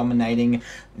story dominating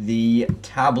the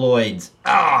tabloids.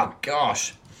 Oh,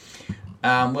 gosh.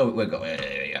 Where go?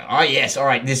 Oh, yes. All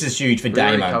right. This is huge for We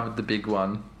already Damo. covered the big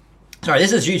one. Sorry,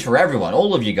 this is huge for everyone,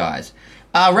 all of you guys.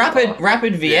 Rapid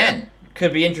VN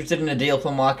could be interested in a deal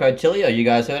for Marco Tilio. You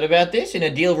guys heard about this? In a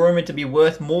deal rumoured to be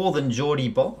worth more than Geordie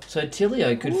Bob. So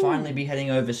Tilio could finally be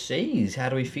heading overseas. How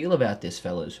do we feel about this,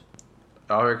 fellas?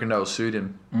 I reckon they'll suit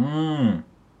him.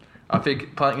 I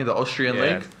think playing in the Austrian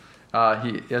league,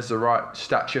 he has the right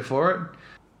stature for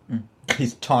it.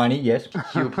 He's tiny, yes.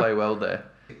 He'll play well there.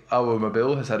 Awa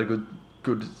Mabil has had a good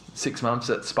 6 months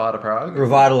at Sparta Prague.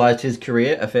 Revitalised his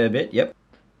career a fair bit, yep.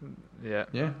 Yeah.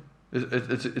 Yeah,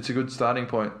 it's a good starting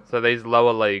point. So these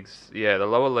lower leagues, the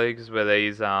lower leagues where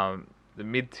these the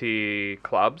mid-tier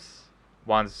clubs,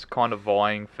 one's kind of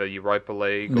vying for Europa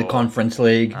League The or Conference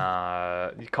League.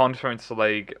 Conference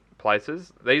League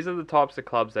places. These are the types of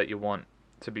clubs that you want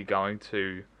to be going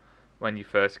to when you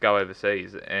first go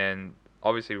overseas. And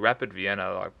obviously Rapid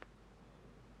Vienna, like,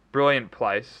 brilliant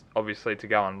place, obviously, to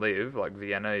go and live. Like,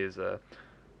 Vienna is a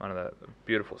one of the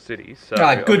beautiful cities. So Good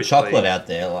obviously- chocolate out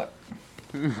there, like.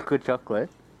 Good chocolate.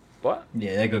 What?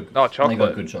 Yeah, they're good. Oh, They chocolate.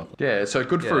 got good chocolate. Yeah, so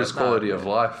good for Yeah, his quality no, of yeah.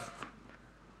 life.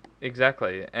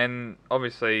 Exactly, and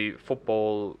obviously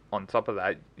football. On top of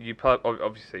that, you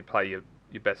obviously play your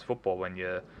best football when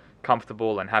you're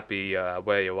comfortable and happy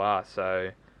where you are.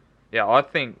 So, yeah, I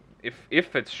think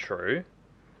if it's true,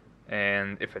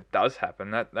 and if it does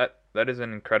happen, that is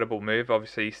an incredible move.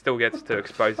 Obviously, he still gets to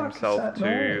expose himself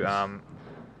to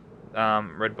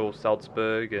Red Bull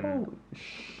Salzburg and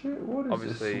Shit, what is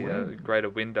obviously this a wind? greater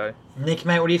window. Nick,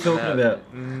 mate, what are you talking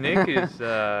about? Nick is He's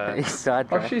Oh,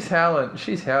 sidetracked.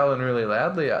 she's howling really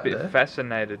loudly out bit there.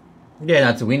 fascinated. Yeah,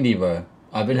 that's windy, bro.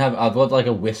 I've got like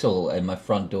a whistle at my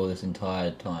front door this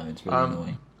entire time. It's really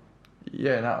annoying.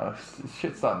 Yeah, no,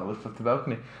 shit's starting to lift off the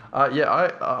balcony. Yeah,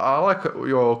 I like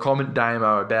your comment,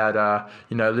 Damo, about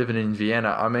living in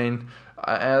Vienna. I mean,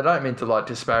 I don't mean to like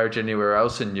disparage anywhere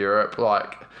else in Europe,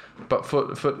 but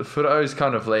for those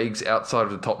kind of leagues outside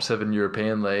of the top 7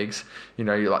 European leagues, you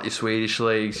like your Swedish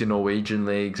leagues, your Norwegian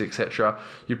leagues, etc.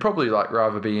 You'd probably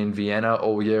rather be in Vienna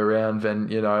all year round than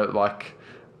London.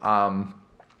 Oh,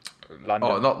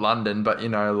 not London, but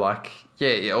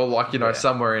yeah, or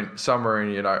somewhere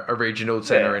in a regional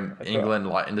centre in that's England,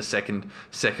 like in the second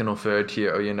or third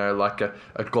tier, or like a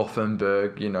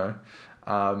Gothenburg,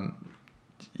 or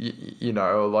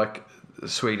like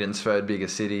Sweden's third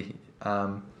biggest city.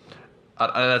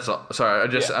 That's not, sorry.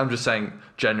 I'm just saying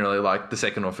generally, like the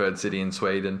second or third city in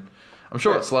Sweden. I'm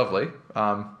sure it's lovely,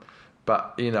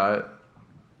 but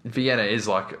Vienna is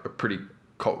like a pretty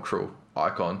cultural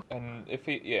icon. And if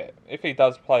he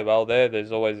does play well there,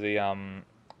 there's always the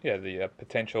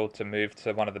potential to move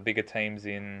to one of the bigger teams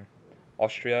in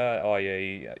Austria,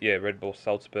 i.e., Red Bull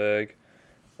Salzburg,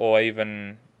 or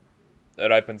even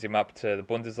it opens him up to the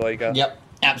Bundesliga. Yep,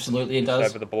 absolutely it just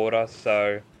does. over the border.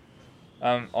 So,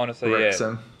 honestly,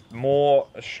 Wrexham. more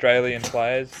Australian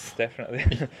players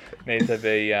definitely need to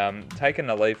be taking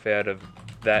a leaf out of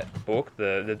that book,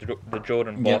 the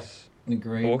Jordan Boss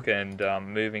Agreed. book, and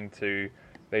moving to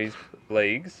these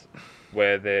leagues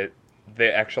where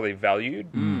they're actually valued,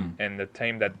 and the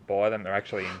team that buy them are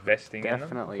actually investing in them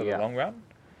for the long run,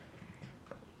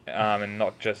 and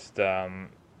not just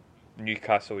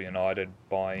Newcastle United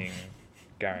buying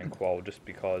Garen Quoll just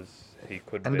because he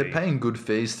could. And they're paying good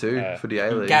fees too for the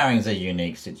A-League. Garing's a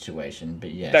unique situation,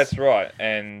 but yes. That's right,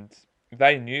 and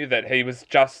they knew that he was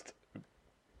just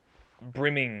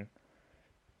brimming.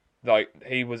 Like,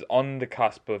 he was on the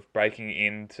cusp of breaking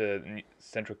into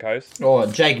Central Coast. Or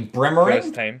Jake Bremmering?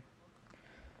 First team.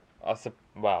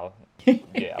 Well,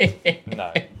 yeah.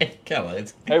 No. Come on.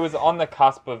 He was on the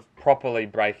cusp of properly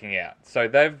breaking out. So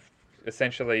they've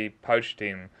essentially poached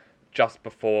him just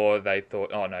before they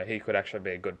thought, oh no, he could actually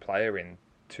be a good player in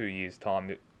 2 years'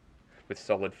 time with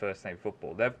solid first-team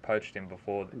football. They've poached him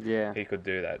before he could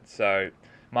do that. So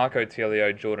Marco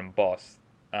Tilio, Jordan Boss,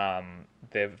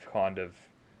 they've kind of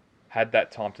had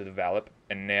that time to develop,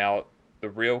 and now the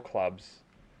real clubs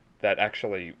that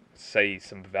actually see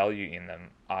some value in them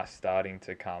are starting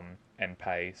to come and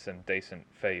pay some decent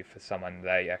fee for someone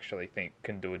they actually think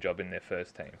can do a job in their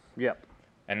first team. Yep.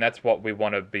 And that's what we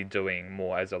want to be doing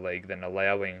more as a league than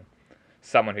allowing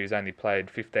someone who's only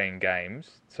played 15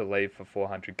 games to leave for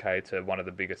 400k to one of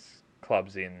the biggest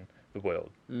clubs in the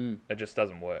world. It just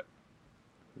doesn't work.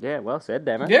 Yeah, well said,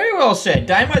 Damo. Very well said.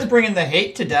 Damo's bringing the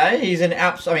heat today. He's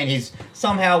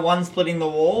somehow one-splitting the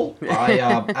wall by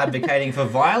advocating for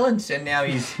violence, and now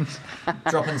he's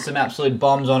dropping some absolute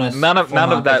bombs on us. None of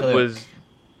that was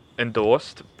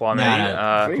endorsed by me.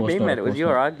 What do you mean, not, mate? It of was course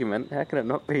your not. argument. How can it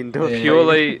not be endorsed? Yeah.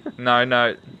 Purely,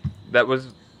 no, that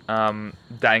was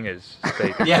Dangers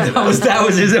speaking. Yeah, that was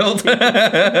his alter.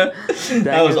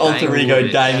 That was alter ego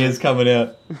Dangers coming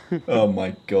out. Oh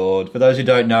my god! For those who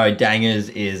don't know, Dangers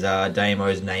is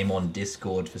Damo's name on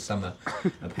Discord for some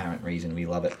apparent reason. We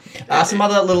love it. Some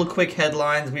other little quick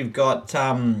headlines. We've got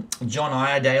John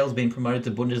Iredale's been promoted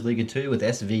to Bundesliga 2 with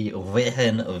SV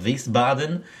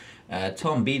Wiesbaden.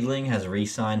 Tom Beedling has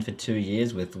re-signed for 2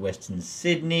 years with Western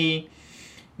Sydney.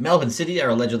 Melbourne City are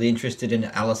allegedly interested in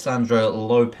Alessandro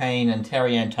Lopane and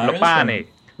Terry Antonis.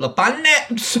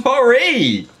 Lopane!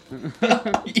 Sorry!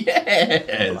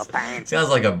 Yes! Lopane. Sounds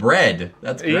like a bread.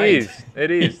 That's great.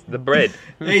 It is. The bread.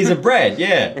 He's a bread,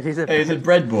 yeah. He's a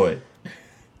bread boy.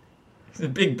 He's a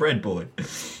big bread boy.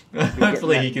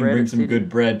 Hopefully he can bring some good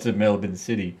bread to Melbourne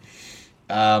City.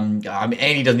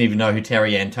 Andy doesn't even know who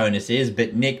Terry Antonis is,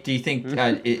 but Nick, do you think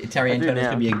Terry Antonis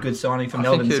could be a good signing for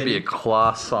Melbourne City? I think it'd be a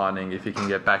class signing if he can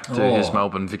get back to his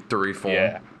Melbourne victory form.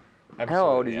 Yeah. Absolutely. How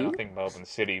old is he? I think Melbourne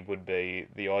City would be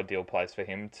the ideal place for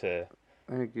him to...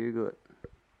 I'm going to Google it.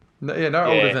 No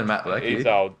older than Matt Leckie. He's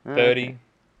old, 30.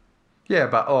 Yeah,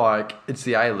 but like it's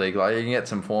the A-League. Like you can get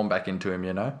some form back into him,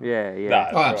 you know. Yeah. No, Oh,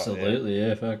 that's right, absolutely,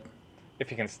 yeah, fuck. if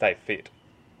he can stay fit,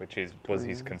 which was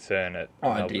his concern at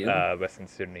Ideal. Western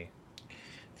Sydney.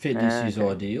 Fitness is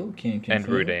ideal. Can And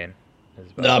Rudan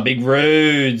as well. Big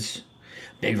Rudes.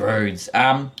 Big Rudes.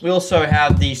 We also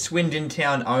have the Swindon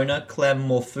Town owner, Clem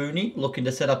Morfuni, looking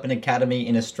to set up an academy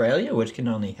in Australia, which can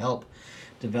only help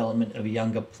development of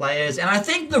younger players. And I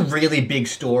think the really big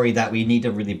story that we need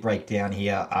to really break down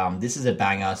here, this is a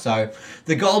banger. So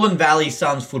the Goulburn Valley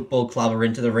Suns Football Club are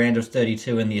into the round of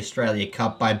 32 in the Australia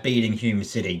Cup by beating Hume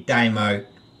City. Damo,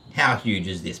 how huge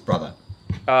is this, brother?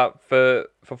 For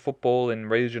football in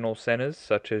regional centres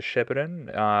such as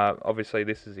Shepparton, obviously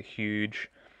this is a huge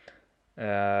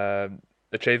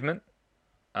achievement.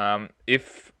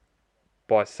 If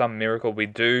by some miracle we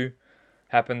do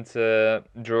happen to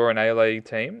draw an A-League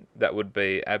team, that would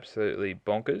be absolutely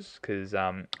bonkers because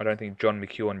I don't think John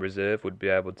McEwen Reserve would be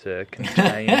able to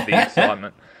contain the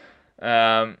excitement.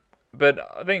 But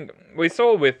I think we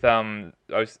saw with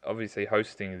obviously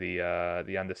hosting the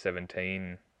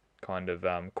under-17 kind of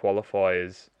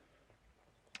qualifiers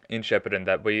in Shepparton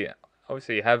that we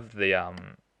obviously have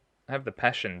the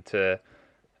passion to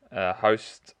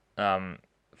host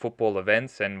football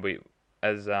events, and we've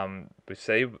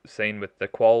seen with the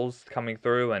quals coming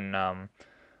through, and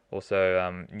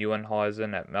also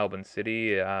Neuenhuizen at Melbourne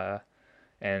City,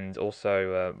 and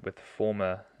also with the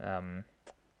former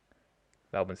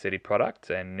Melbourne City product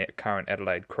and current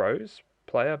Adelaide Crows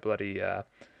player,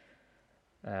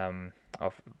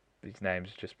 his name's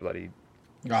just bloody.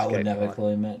 I would never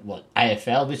clue, mate. What,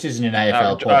 AFL? This isn't an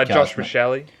AFL podcast. Josh mate.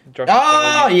 Michele.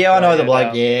 Yeah, I know the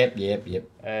bloke. Yep.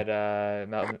 At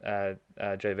Melbourne,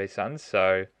 JV Suns.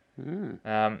 So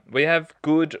we have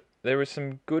there is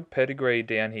some good pedigree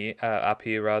down here, up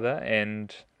here rather,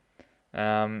 and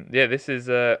this is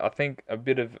I think a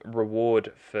bit of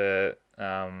reward for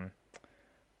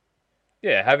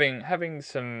having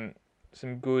some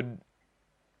good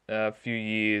few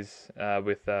years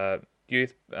with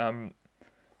youth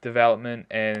development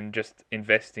and just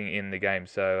investing in the game.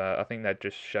 So I think that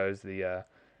just shows the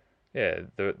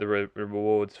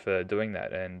rewards for doing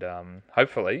that, and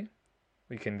hopefully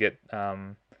we can get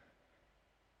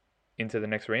into the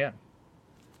next round.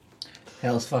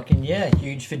 Hell's fucking yeah,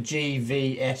 huge for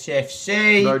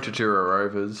GVSFC. No Tatura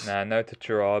Rovers. No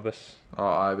Tatura Ibis. Oh,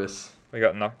 Ibis. We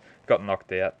got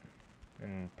knocked out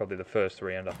in probably the first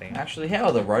round, I think. Actually, how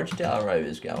are the Roachdale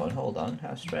Rovers going? Hold on,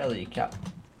 Australia Cup.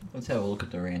 Let's have a look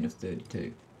at the round of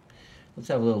 32. Let's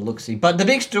have a little look-see. But the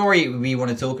big story we want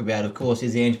to talk about, of course,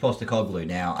 is Ange Postecoglou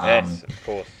now. Yes, of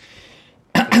course.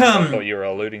 I thought you were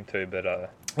alluding to,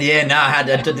 but... Yeah, no, I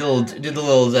did a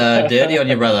little dirty on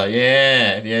you, brother.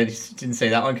 Yeah, didn't see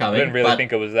that one coming. I didn't really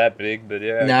think it was that big, but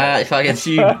yeah. Nah, if I get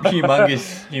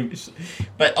humongous.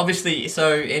 But obviously,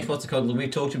 so Ange Postecoglou, we've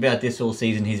talked about this all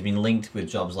season. He's been linked with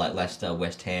jobs like Leicester,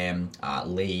 West Ham,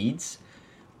 Leeds,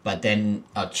 but then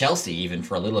Chelsea even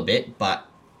for a little bit. But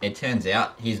it turns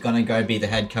out he's going to go be the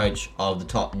head coach of the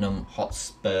Tottenham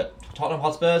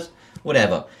Hotspurs?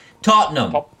 Whatever.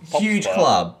 Tottenham, huge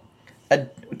club. A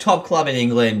top club in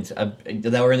England.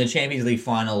 They were in the Champions League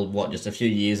final, just a few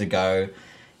years ago.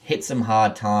 Hit some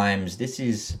hard times. This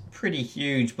is pretty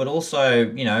huge, but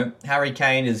also, Harry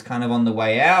Kane is kind of on the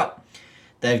way out.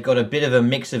 They've got a bit of a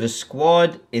mix of a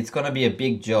squad. It's going to be a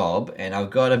big job, and I've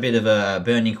got a bit of a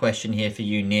burning question here for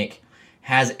you, Nick.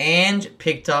 Has Ange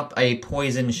picked up a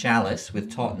poison chalice with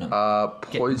Tottenham?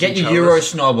 Get your Euro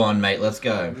snob on, mate. Let's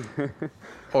go.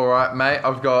 All right, mate.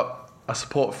 I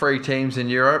support 3 teams in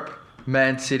Europe.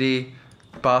 Man City,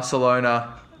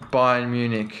 Barcelona, Bayern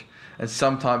Munich, and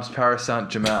sometimes Paris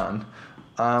Saint-Germain.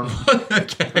 I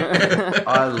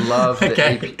love the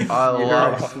EP.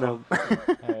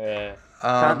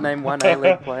 Can't name one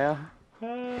A-League player.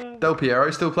 Del Piero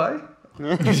still play?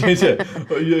 I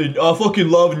fucking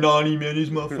love Nani, man. He's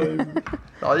my favourite.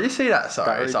 Oh, you see that?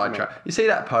 Sorry, sidetrack. You see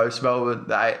that post Melbourne,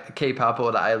 the Keep Up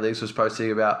or the A-Leagues was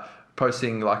posting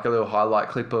like a little highlight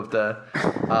clip of the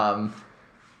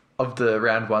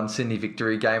round 1 Sydney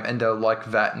victory game, and they'll like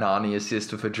that Nani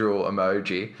assist with a draw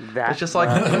emoji. It's just like,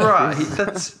 right,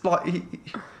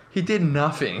 he did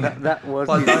nothing. That was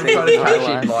like, don't try to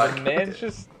catch him. Like, the man's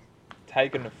just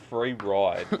taken a free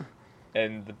ride,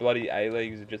 and the bloody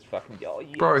A-Leagues are just fucking, oh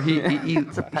yeah. Bro,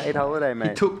 it's a paid holiday, mate.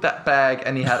 He took that bag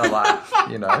and he had a laugh,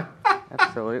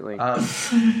 Absolutely.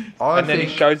 And then he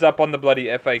shows up on the bloody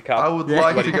FA Cup. I would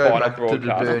like to go back to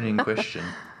the burning question.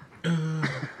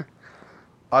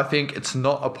 I think it's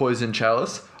not a poison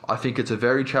chalice. I think it's a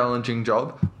very challenging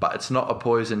job, but it's not a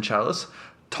poison chalice.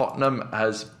 Tottenham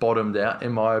has bottomed out,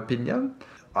 in my opinion.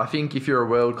 I think if you're a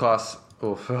world class,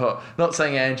 not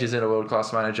saying Ange isn't a world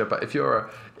class manager, but if you're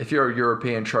a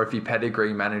European trophy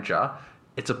pedigree manager,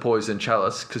 it's a poison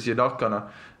chalice, because you're not gonna,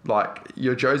 like,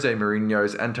 your Jose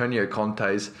Mourinho's, Antonio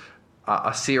Conte's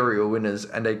are serial winners,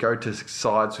 and they go to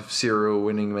sides with serial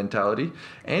winning mentality.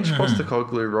 Ange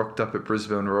Postecoglou rocked up at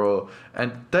Brisbane Roar,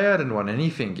 and they hadn't won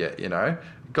anything yet, you know.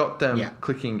 Got them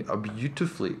clicking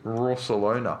beautifully,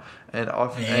 Barcelona. And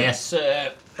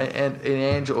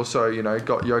Ange also, you know,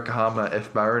 got Yokohama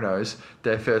F. Marinos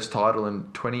their first title in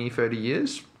 20, 30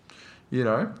 years, you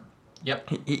know. Yep.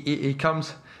 He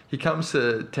comes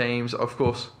to teams, of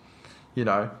course, you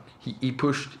know, he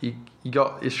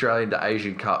got Australia into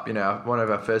Asian Cup, you know, one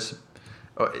of our first,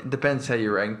 it depends how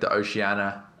you rank the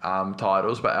Oceania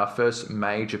titles, but our first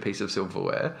major piece of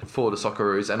silverware for the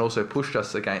Socceroos, and also pushed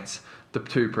us against the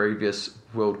two previous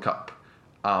World Cup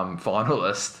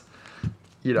finalists.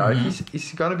 You know,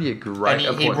 he's going to be a great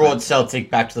appointment. He brought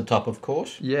Celtic back to the top, of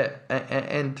course. Yeah,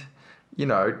 and you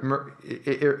know,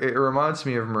 it reminds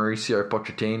me of Mauricio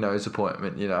Pochettino's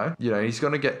appointment. You know, he's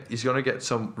going to get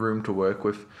some room to work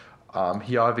with.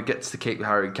 He either gets to keep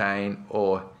Harry Kane,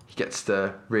 or he gets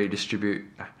to redistribute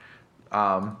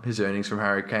his earnings from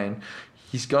Harry Kane.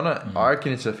 He's gonna. I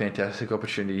reckon it's a fantastic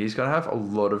opportunity. He's gonna have a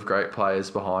lot of great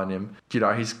players behind him. You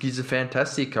know, he's a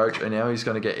fantastic coach, and now he's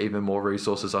gonna get even more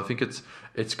resources. I think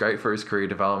it's great for his career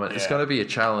development. Yeah. It's gonna be a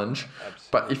challenge,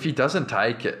 but if he doesn't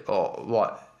take it,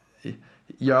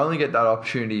 you only get that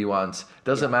opportunity once.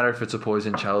 Doesn't matter if it's a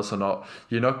poison chalice or not.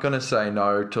 You're not gonna say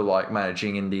no to, like,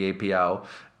 managing in the EPL,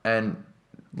 and,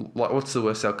 like, what's the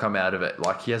worst that'll come out of it?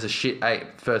 Like, he has a shit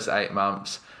first 8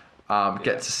 months,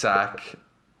 gets a sack.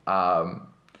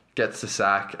 Gets the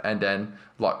sack, and then,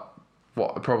 like, he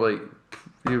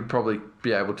would probably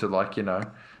be able to, like, you know,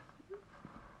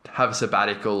 have a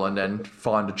sabbatical and then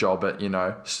find a job at, you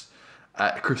know,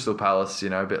 at Crystal Palace, you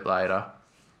know, a bit later.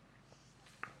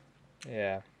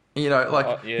 Yeah. You know,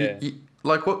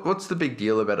 like, what's the big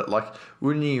deal about it? Like,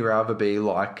 wouldn't you rather be,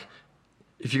 like,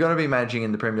 if you're going to be managing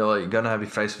in the Premier League, you're going to have your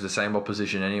face with the same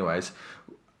opposition anyways.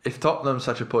 If Tottenham's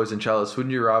such a poison chalice,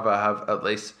 wouldn't you rather have at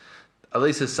least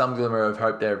there's some glimmer of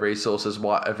hope their resources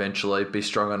might eventually be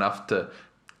strong enough to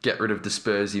get rid of the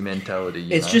Spursy mentality?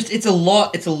 It's a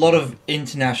lot of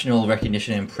international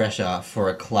recognition and pressure for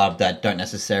a club that don't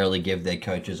necessarily give their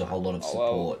coaches a whole lot of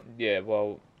support.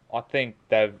 I think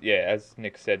they've, as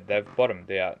Nick said, they've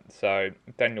bottomed out. So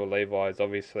Daniel Levi has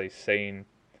obviously seen,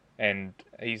 and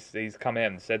he's come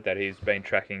out and said that he's been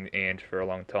tracking Ange for a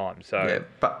long time. So yeah,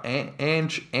 but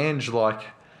Ange, like,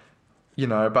 you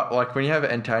know, but, like, when you have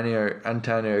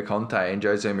Antonio Conte and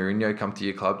Jose Mourinho come to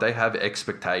your club, they have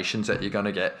expectations that you're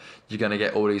gonna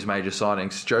get all these major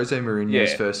signings. Jose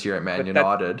Mourinho's first year at Man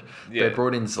United, they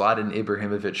brought in Zlatan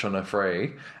Ibrahimovic on a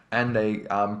free, and they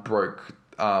broke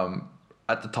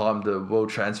at the time the world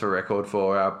transfer record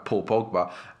for Paul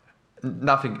Pogba.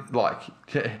 Nothing, like,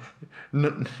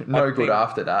 no good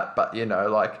after that, but, you know,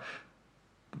 like,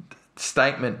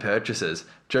 statement purchases.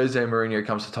 Jose Mourinho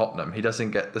comes to Tottenham, he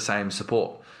doesn't get the same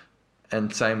support,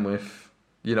 and same with,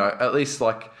 you know, at least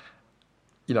like.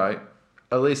 But I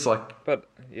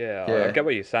get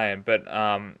what you're saying, but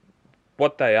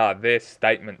what they are, they're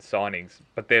statement signings,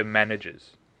 but they're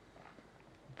managers.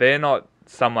 They're not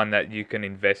someone that you can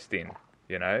invest in.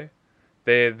 You know,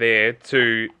 they're there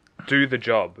to do the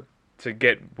job, to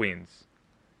get wins,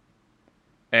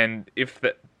 and if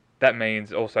that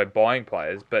means also buying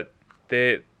players, but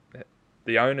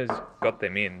the owners got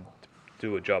them in to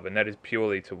do a job, and that is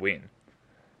purely to win.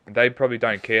 They probably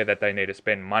don't care that they need to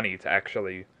spend money to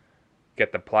actually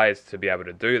get the players to be able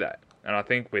to do that. And I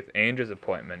think with Ange's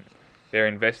appointment, they're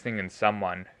investing in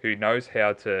someone who knows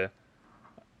how to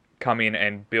come in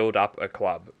and build up a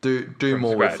club. Do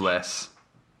more scratch. With less.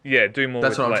 Yeah, do more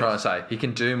That's with less. That's what I'm trying to say. He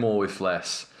can do more with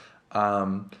less.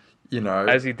 You know,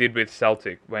 as he did with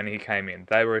Celtic when he came in.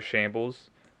 They were a shambles.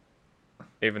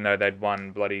 Even though they'd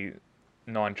won bloody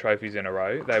 9 trophies in a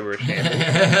row, they were a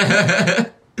shambles.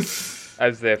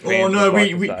 As their fans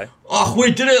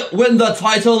we didn't win the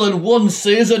title in one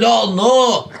season. Oh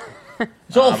no,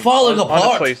 it's all falling apart.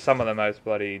 Honestly, some of the most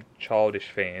bloody childish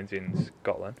fans in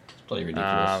Scotland. It's bloody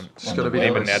ridiculous. It's got to be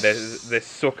even now. They're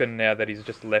sucking now that he's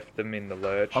just left them in the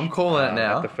lurch. I'm calling it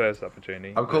now. At the first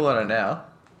opportunity. I'm calling it now.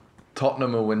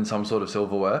 Tottenham will win some sort of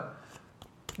silverware.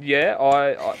 Yeah,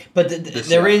 But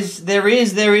there is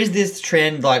this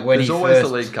trend, like when there's always the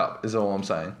League Cup. Is all I'm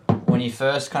saying. When he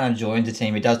first kind of joins a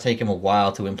team, it does take him a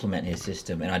while to implement his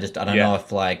system, and I don't know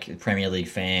if, like, Premier League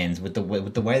fans with the way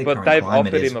the current climate is. But they've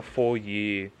offered him a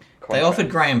 4-year contract. They offered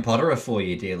Graham Potter a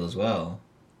 4-year deal as well.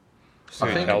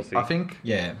 Chelsea. I think.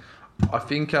 Yeah. I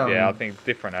think. I think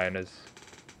different owners.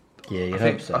 Yeah, you I hope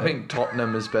think, so. I think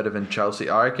Tottenham is better than Chelsea.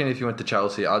 I reckon if you went to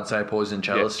Chelsea, I'd say poison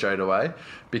Chelsea straight away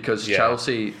because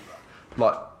Chelsea,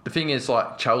 like the thing is,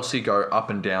 like Chelsea go up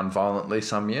and down violently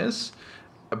some years,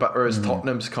 but whereas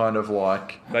Tottenham's kind of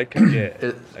like They can, they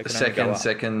can only go up.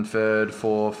 second, third,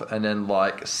 fourth, and then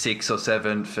like sixth or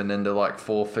seventh, and then they're like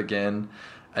fourth again,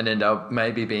 and then they'll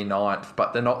maybe be ninth,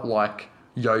 but they're not like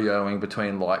yo-yoing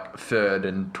between like third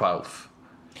and 12th.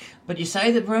 But you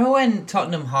say that, remember when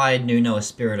Tottenham hired Nuno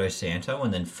Espirito Santo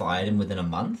and then fired him within a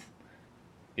month?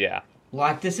 Yeah.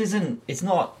 Like, this isn't, it's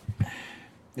not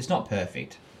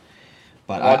perfect.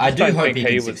 But I do hope he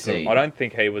can succeed. I don't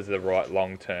think he was the right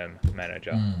long-term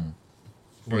manager.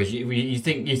 Whereas you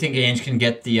think Ange can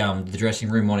get the dressing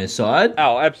room on his side?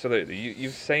 Oh, absolutely.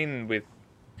 You've seen with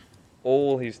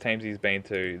all his teams he's been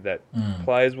to that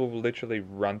players will literally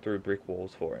run through brick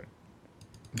walls for him.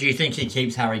 Do you think he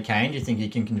keeps Harry Kane? Do you think he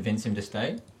can convince him to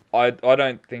stay? I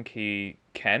don't think he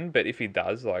can, but if he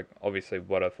does, like, obviously,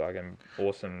 what a fucking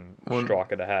awesome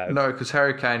striker to have. No, because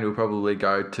Harry Kane will probably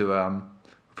go to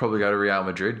Real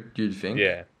Madrid. You'd think,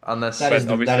 Yeah, unless That is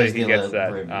obviously he gets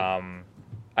room. that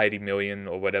 80 million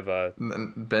or whatever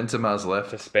Benzema's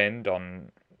left to spend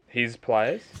on his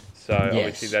players. So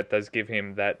obviously that does give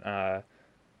him that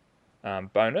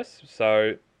bonus.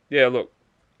 So yeah, look,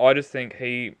 I just think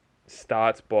he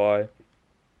starts by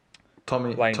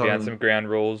laying down some ground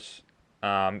rules,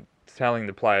 telling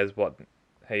the players what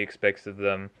he expects of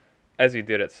them, as he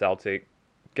did at Celtic,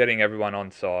 getting everyone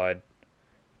on side.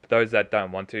 Those that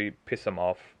don't want to, piss them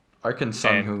off. I reckon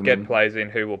Son and Heung-min. get players in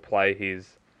who will play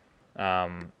his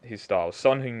style.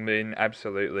 Son Heung-min,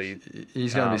 absolutely.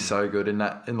 He's going to be so good in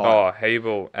that. He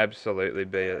will absolutely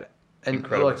be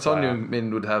incredible like Son player.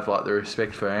 Heung-min would have like the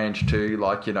respect for Ange too.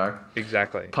 Like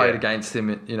Exactly. played against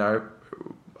him.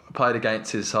 Played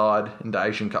against his side in the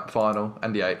Asian Cup final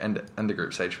and the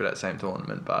group stage for that same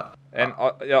tournament. But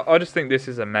I just think this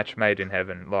is a match made in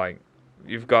heaven. Like,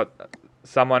 you've got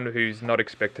someone who's not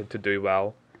expected to do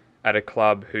well at a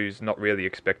club who's not really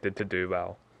expected to do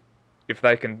well. If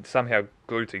they can somehow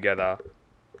glue together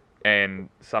and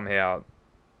somehow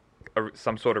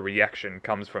some sort of reaction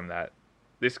comes from that,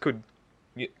 this could...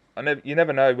 You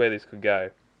never know where this could go.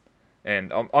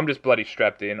 And I'm just bloody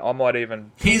strapped in. I might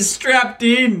even... He's strapped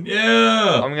in!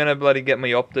 Yeah! I'm going to bloody get my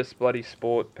Optus bloody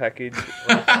sport package.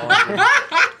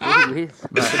 It's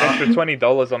It's an extra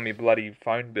 $20 on my bloody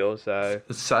phone bill, so...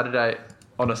 Saturday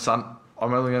on a I'm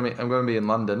going to be in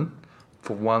London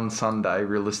for one Sunday.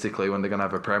 Realistically, when they're going to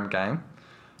have a Prem game,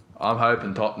 I'm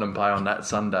hoping Tottenham play on that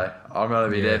Sunday. I'm going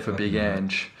to be there for Big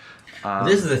Ange.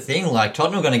 This is the thing, like,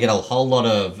 Tottenham are going to get a whole lot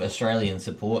of Australian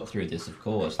support through this, of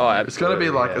course. It's going to be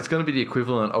like it's going to be the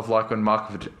equivalent of like when Mark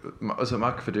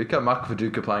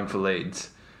Viduka playing for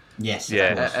Leeds. Yes,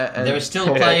 Yeah. of course. And There are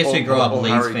still players who grow up or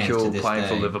Leeds Harry fans Kewell to this playing day.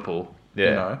 for Liverpool. Yeah.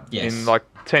 You know? Yes. In like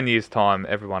 10 years' time,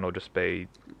 everyone will just be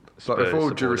But with Spurs all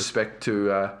due supporters. respect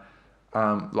to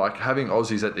like having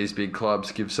Aussies at these big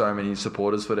clubs give so many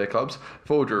supporters for their clubs.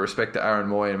 For all due respect to Aaron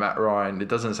Moy and Matt Ryan, it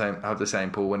doesn't have the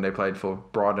same pool when they played for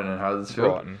Brighton and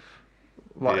Huddersfield. Brighton.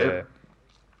 Like,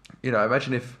 Yeah.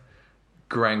 Imagine if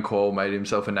Grant Call made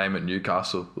himself a name at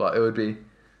Newcastle. Like, it would be...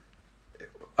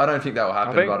 I don't think that will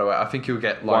happen, by the way. I think he'll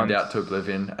get loaned out to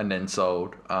Oblivion and then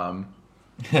sold.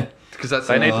 Because that's...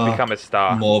 They need to become a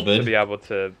star morbid. to be able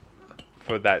to...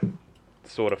 For that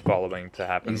sort of following to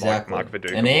happen, Exactly. like Mark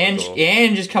Viduka. And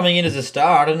Ange is coming in as a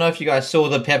star. I don't know if you guys saw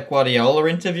the Pep Guardiola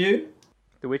interview.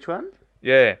 The which one?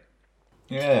 Yeah.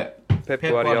 Yeah. Pep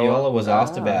Guardiola was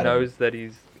asked about it. knows that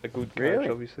he's a good coach, Really?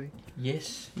 obviously.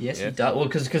 Yes, he does. Well,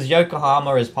 because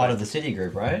Yokohama is part of the City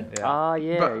Group, right? Yeah.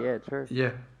 Yeah, true.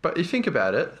 Yeah, but you think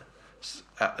about it.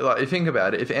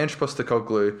 If Ange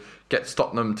Postecoglou gets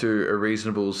Tottenham to a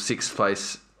reasonable sixth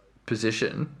place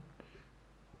position,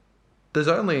 there's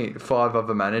only 5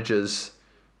 other managers.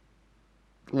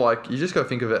 Like, you just got to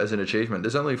think of it as an achievement.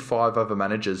 There's only 5 other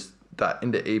managers that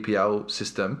in the EPL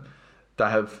system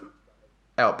that have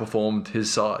outperformed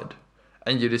his side,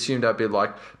 and you'd assume that'd be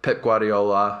like Pep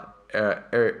Guardiola,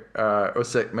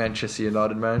 what's that Manchester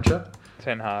United manager?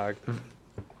 Ten Hag.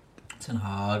 Ten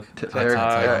Hag.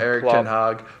 Eric Klopp. Ten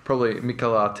Hag, probably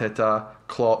Mikel Arteta,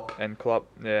 Klopp, And Klopp,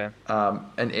 yeah.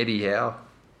 and Eddie Howe.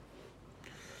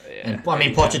 And I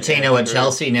mean, Pochettino at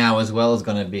Chelsea now as well is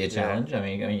going to be a challenge. I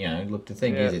mean, look, the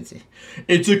thing is,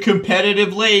 it's a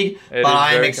competitive league, It but is I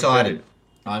am very excited.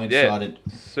 I'm excited.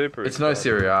 Super. It's no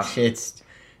exciting. Serie A. It's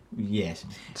yes.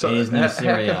 So it is no how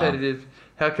Serie A. competitive?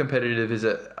 How competitive is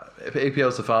it?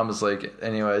 EPL's the Farmers League.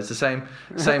 Anyway, it's the same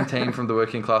team from the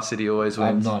working class city always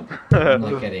wins. I'm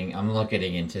not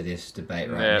getting into this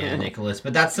debate right now, Nicholas.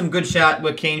 But that's some good shout.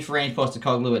 We're keen for Ange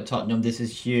Postecoglou at Tottenham. This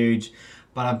is huge.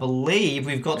 But I believe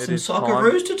we've got some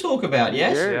Socceroos to talk about,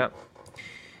 yes? Yeah.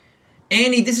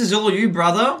 Andy, this is all you,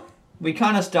 brother. We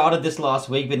kind of started this last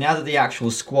week, but now that the actual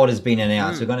squad has been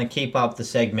announced, we're going to keep up the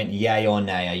segment yay or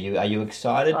nay. Are you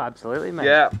excited? Oh, absolutely, mate.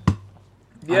 Yeah.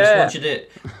 I just want you to...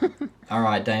 All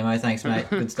right, Damo. Thanks, mate.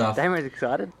 Good stuff. Damo's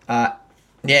excited. Yeah,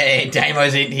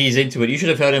 Damo's he's into it. You should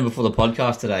have heard him before the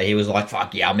podcast today. He was like,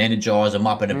 fuck yeah, I'm energized, I'm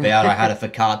up and about. I had a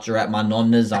focaccia at my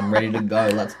nonna's. I'm ready to go.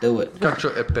 Let's do it.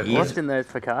 What's in those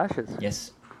focaccias?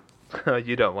 Yes.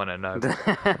 You don't want to know.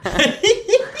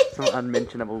 Some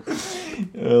unmentionables.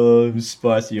 Oh,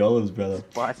 spicy olives, brother.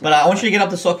 Spicy. But I want you to get up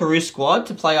the Socceroos squad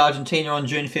to play Argentina on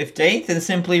June 15th and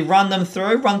simply run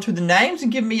through the names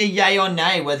and give me a yay or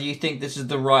nay whether you think this is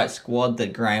the right squad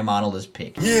that Graham Arnold has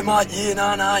picked. Yeah, mate, yeah,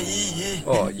 no, yeah.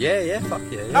 Oh, yeah, fuck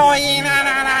yeah. Oh,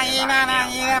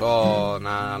 yeah, no. Oh,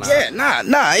 no. Yeah, nah.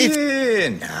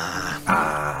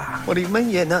 What do you mean,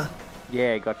 yeah, nah?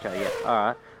 Yeah, gotcha, yeah.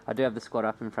 Alright. I do have the squad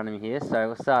up in front of me here, so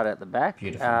we'll start at the back.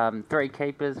 Beautiful. 3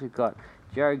 keepers. We've got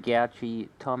Joe Gauci,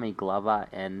 Tommy Glover,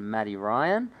 and Matty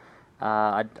Ryan.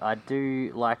 I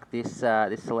do like this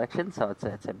selection, so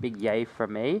it's a big yay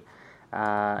from me.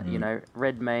 You know,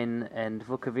 Redmayne and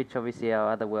Vukovic, obviously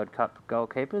our other World Cup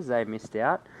goalkeepers, they missed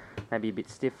out. Maybe a bit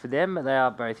stiff for them, but they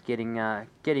are both getting on,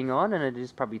 and it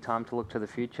is probably time to look to the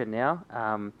future now.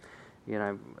 You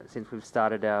know, since we've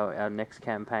started our next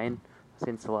campaign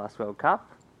since the last World Cup.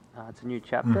 It's a new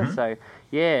chapter, so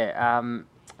yeah,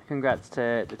 congrats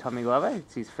to Tommy Glover.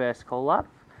 It's his first call-up,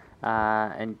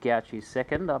 and Gauchi's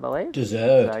second, I believe.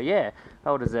 Deserved. So yeah,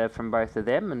 well deserved from both of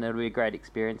them, and it'll be a great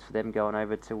experience for them going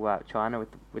over to China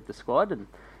with the squad, and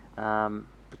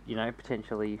you know,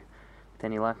 potentially, with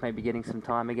any luck, maybe getting some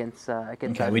time against.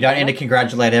 Okay, we don't need to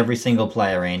congratulate every single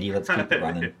player, Andy. Let's keep it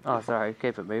running. Oh, sorry,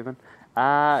 keep it moving.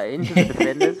 Into the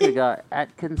defenders, we got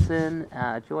Atkinson,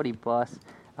 Geordie Boss,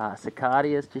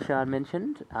 Sicardi, as Jashan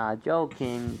mentioned, Joel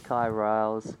King, Kai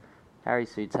Riles, Harry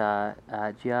Sutar,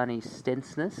 Gianni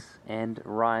Stensness, and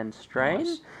Ryan Strain.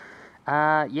 Nice.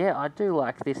 Yeah, I do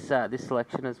like this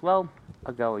selection as well.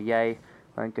 I'll go a yay.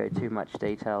 Won't go too much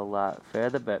detail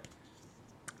further, but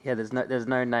yeah, there's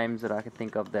no names that I could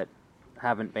think of that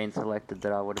haven't been selected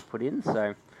that I would have put in.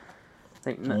 So I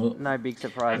think no big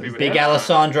surprises. Big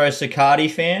Alessandro Sicardi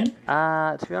fan?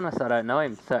 To be honest, I don't know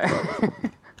him, so.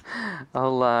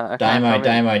 I'll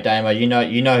Damo. You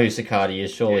know who Sicardi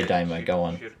is, surely, Damo. Go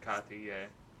on. Chircati, yeah.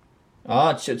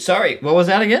 Oh, sorry. What was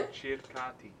that again?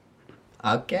 Chircati.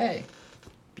 Okay.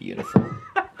 Beautiful.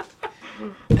 How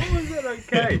was that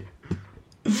okay?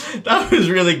 That was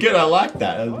really good. I like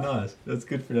that. That was nice. That's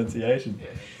good pronunciation. Yeah,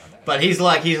 but he's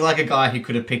like a guy who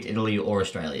could have picked Italy or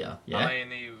Australia. Yeah. I mean,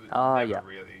 he was never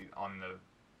really on the.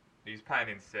 He's playing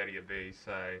in Serie B,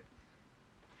 so.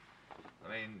 I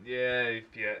mean, yeah,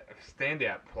 if you're a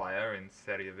standout player in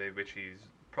Serie B, which he's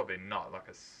probably not, like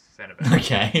a centre back.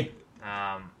 Okay.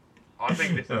 I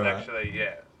think this is actually,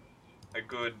 a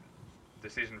good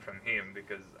decision from him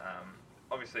because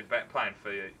obviously playing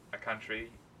for a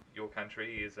country, your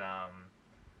country, is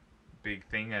big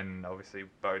thing and obviously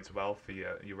bodes well for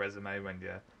your resume when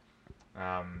you're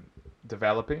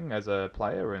developing as a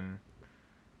player. And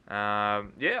I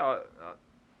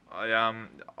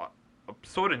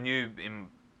sort of knew in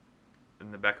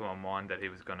the back of my mind that he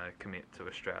was going to commit to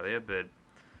Australia, but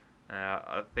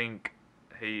I think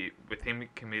with him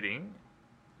committing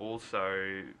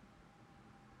also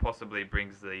possibly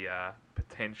brings the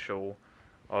potential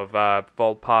of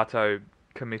Volpato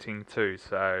committing too.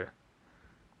 So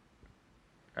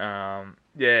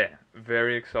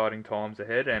very exciting times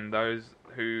ahead, and those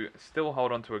who still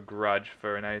hold on to a grudge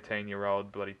for an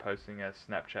 18-year-old bloody posting a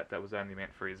Snapchat that was only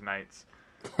meant for his mates,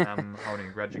 holding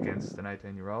a grudge against an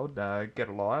 18-year-old, get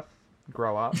a life,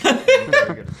 grow up, and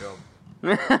go get a job.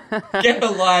 Get a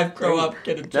life, grow up,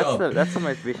 get a job. That's the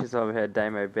most vicious I've heard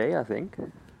Damo be, I think.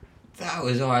 That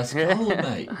was ice cold,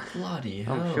 mate. Bloody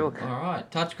hell. I'm shook. All right,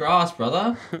 touch grass,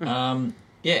 brother.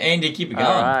 Andy, keep it going.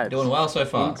 Right. Doing well so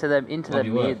far. Into the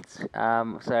mids.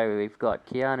 So we've got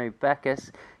Keanu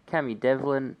Backus, Cammy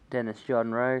Devlin, Dennis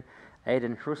John Rowe,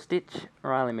 Aidan Hrustich,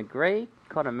 Riley McGree,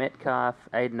 Connor Metcalf,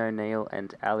 Aidan O'Neill,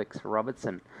 and Alex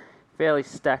Robertson. Fairly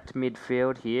stacked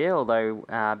midfield here, although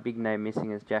big name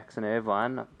missing is Jackson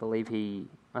Irvine. I believe he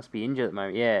must be injured at the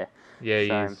moment. Yeah. Yeah, he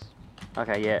is.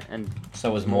 Okay, yeah, and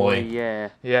so was Moy. Yeah.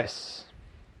 Yes.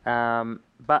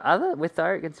 But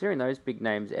considering those big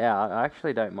names out, I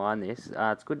actually don't mind this.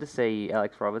 It's good to see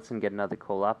Alex Robertson get another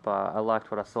call up. I liked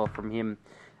what I saw from him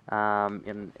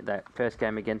in that first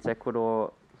game against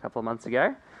Ecuador a couple of months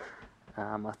ago.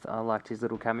 I liked his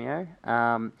little cameo.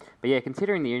 But yeah,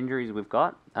 considering the injuries we've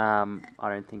got, I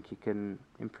don't think you can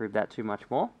improve that too much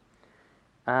more.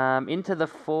 Into the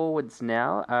forwards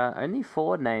now. Only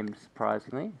 4 names,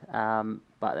 surprisingly.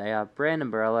 But they are Brandon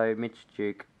Borello, Mitch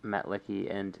Duke, Matt Leckie,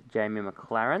 and Jamie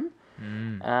McLaren.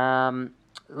 A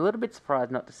little bit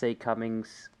surprised not to see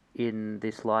Cummings in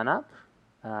this lineup.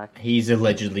 He's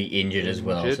allegedly injured as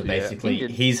well, Injured, so basically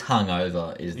Injured. he's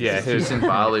hungover. He's in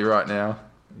Bali right now.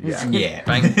 Yeah.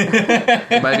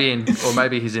 Or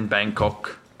maybe he's in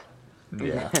Bangkok.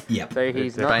 Yep. So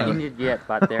he's not injured yet,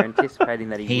 but they're anticipating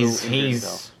that he will injure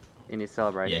himself in his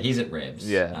celebration. Yeah, he's at Revs.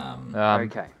 Yeah.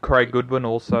 Okay. Craig Goodwin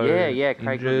also. Yeah, Craig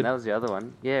injured. Goodwin, that was the other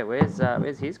one. Yeah,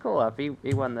 where's his call up? He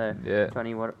won the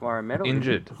Tony Warren medal.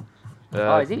 Injured.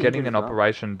 Is he Getting injured an as well?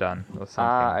 operation done or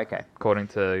something. Okay. According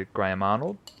to Graham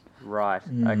Arnold. Right.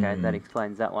 Okay, that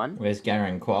explains that one. Where's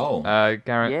Garen Quoll?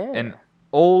 Garrett, Yeah. and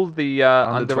all the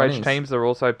Under underage 20s. teams are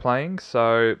also playing.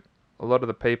 So a lot of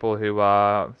the people who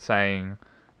are saying,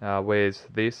 "Where's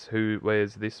this?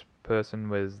 Where's this person?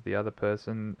 Where's the other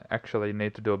person?" actually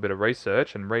need to do a bit of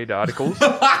research and read articles,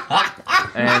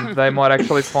 and they might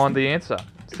actually find the answer.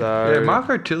 So Yeah,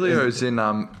 Marco Tilio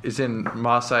is in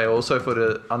Marseille also for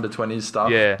the under 20s stuff.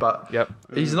 Yeah, but yep.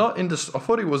 he's not in the. I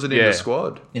thought he wasn't in Yeah. the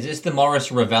squad. Is this the Morris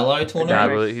Ravello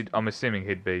tournament? No, well, I'm assuming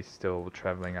he'd be still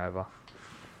travelling over.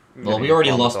 Well, we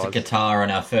already lost to Apologise. Qatar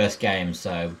in our first game,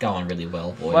 so going really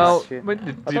well, boys. Well, Shit. we I thought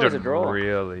it was a didn't draw.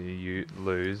 really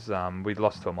lose. We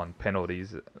lost to them on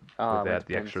penalties went without to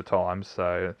the pens. extra time,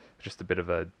 so just a bit of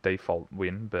a default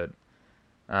win. But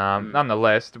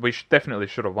nonetheless, we definitely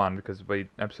should have won because we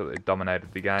absolutely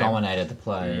dominated the game. dominated the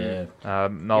play, yeah.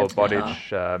 Noah Yep.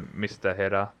 Bodic missed a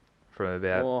header from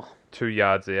about Oh, 2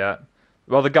 yards out.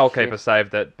 Well, the goalkeeper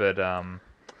saved it, but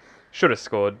should have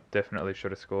scored. Definitely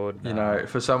should have scored. You know,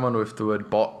 for someone with the word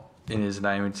bot in his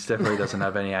name, it definitely doesn't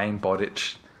have any aim.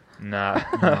 Bodic. Nah.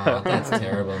 Oh, that's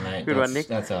terrible, mate. Good one, Nick.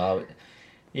 That's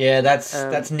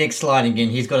Nick sliding in.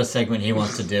 He's got a segment he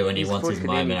wants to do, and he he's wants his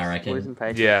pushing in moment, I his boys reckon. and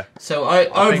pages. Yeah. So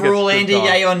think overall, it's Andy, good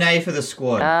time. yay or nay for the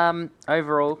squad?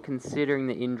 Overall, considering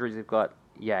the injuries we've got,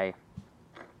 yay.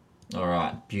 All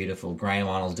right, beautiful. Graham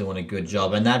Arnold's doing a good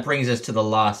job, and that brings us to the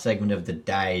last segment of the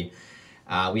day.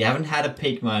 We haven't had a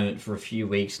peak moment for a few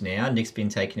weeks now. Nick's been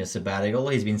taking a sabbatical.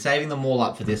 He's been saving them all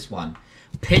up for this one.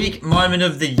 Peak moment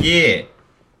of the year.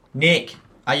 Nick,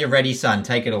 are you ready, son?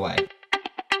 Take it away.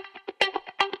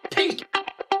 Peak.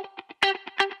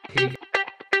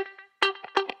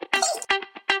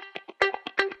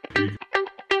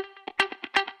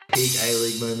 Peak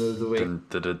A-League moment of the week.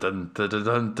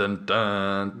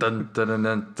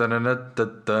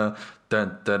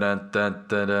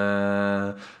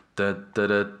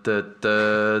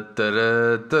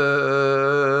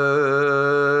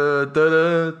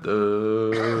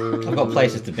 I've got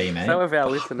places to be, mate. So have our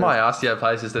listeners. My ass, yeah,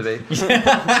 places to be.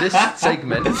 This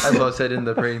segment, as I said in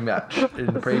the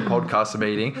pre-podcast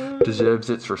meeting, deserves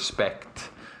its respect.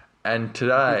 And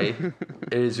today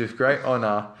it is with great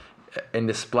honour in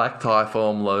this black tie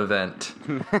Formula event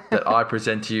that I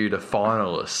present to you the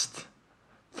finalist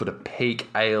for the peak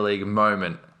A-League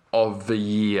moment of the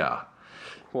year.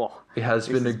 Whoa, It has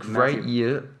this been a is great massive.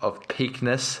 year of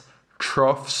peakness,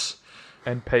 troughs,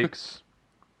 And peaks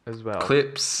as well.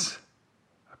 clips,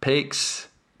 peaks,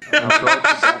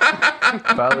 troughs,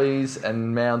 valleys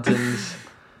and mountains,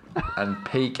 and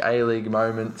peak A-League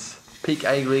moments, peak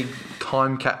A-League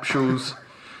time capsules,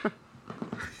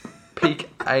 peak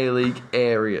A-League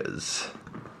areas,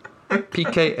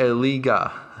 peak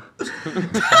A-Liga,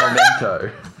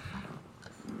 memento.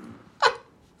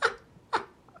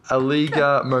 A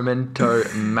Liga Momento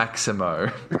Maximo.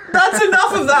 That's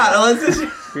enough of that.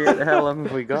 Shit, how long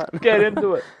have we got? Get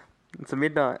into it. It's a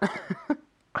midnight.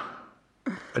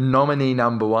 Nominee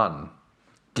number 1.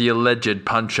 The alleged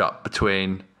punch-up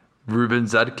between Ruben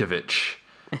Zadkovic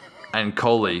and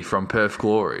Coley from Perth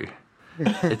Glory.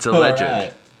 It's alleged,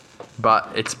 Alright. but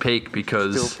it's peak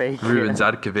because Still peak, Ruben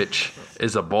yeah. Zadkovic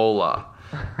is a bowler.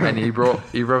 And he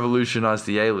revolutionised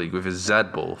the A-League with his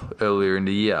Zad ball earlier in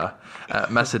the year at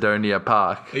Macedonia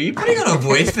Park. Are you putting on a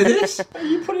voice for this? Are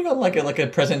you putting on like a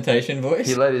presentation voice?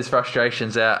 He let his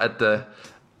frustrations out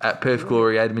at Perth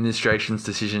Glory administration's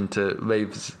decision to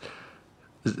leave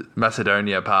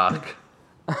Macedonia Park,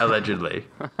 allegedly.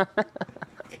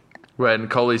 When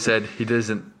Coley said he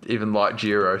doesn't even like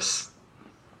gyros.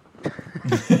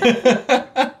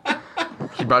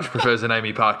 He much prefers an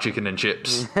Amy Park chicken and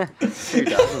chips. Who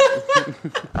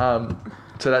doesn't?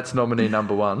 So that's nominee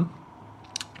number 1.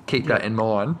 Keep that in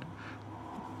mind.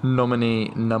 Nominee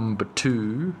number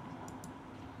 2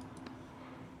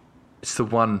 It's the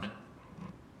one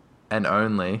and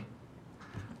only,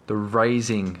 the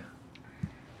raising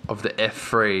of the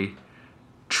F3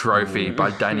 trophy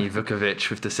by Danny Vukovic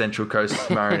with the Central Coast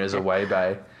Mariners away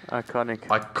bay.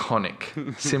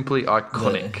 Iconic. Simply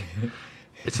iconic.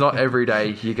 It's not every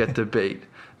day you get to beat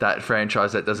that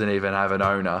franchise that doesn't even have an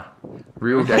owner.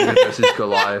 Real David versus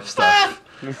Goliath stuff.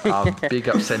 Big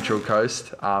up Central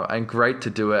Coast. And great to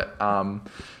do it. I'm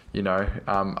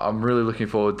really looking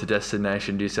forward to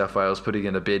Destination New South Wales putting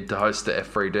in a bid to host the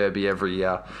F3 Derby every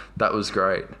year. That was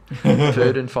great.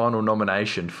 Third and final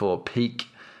nomination for Picus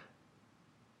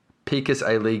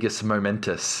A-Ligus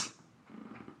Momentus.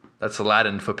 That's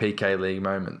Latin for PK League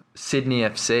moment. Sydney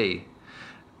FC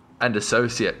and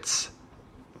Associates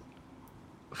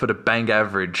for the Bang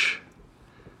Average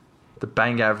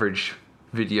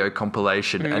video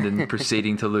compilation and then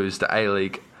proceeding to lose the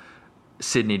A-League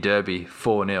Sydney Derby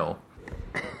 4-0.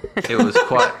 It was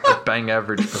quite a Bang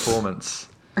Average performance.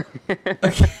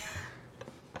 Okay.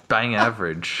 Bang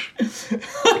Average.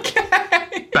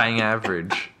 Okay. Bang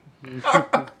Average.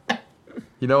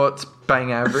 You know what's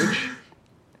Bang Average?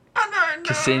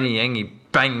 Cassini Yengi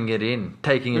banging it in,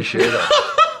 taking his shirt off,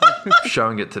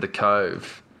 showing it to the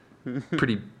cove.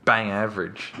 Pretty bang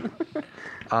average.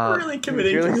 Really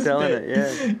committing really to this selling bit.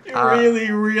 it, yeah.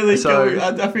 Really so-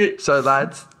 going. So,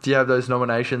 lads, do you have those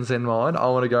nominations in mind? I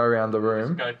want to go around the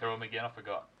room. Go through them again. I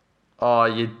forgot. Oh,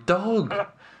 you dog.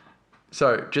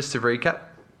 So, just to recap,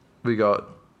 we got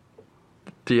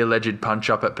the alleged punch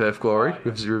up at Perth Glory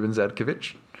with Ruben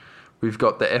Zadkovic. We've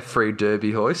got the F3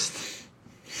 Derby hoist.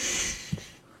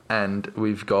 And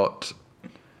we've got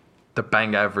the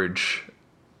Bang Average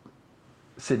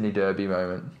Sydney Derby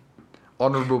moment.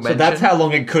 Honourable mention. So that's how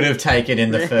long it could have taken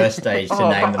in the first stage to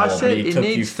name them all. But it took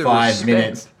you 5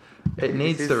 minutes. It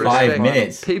needs the respect. 5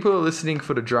 minutes. People are listening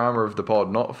for the drama of the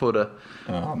pod, not for the...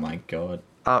 Oh my god.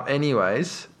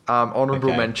 Anyways,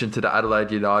 honourable mention to the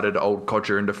Adelaide United old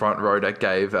codger in the front row that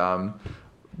gave...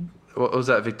 what was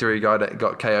that Victory guy that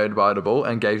got KO'd by the ball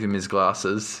and gave him his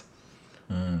glasses?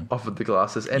 Offered the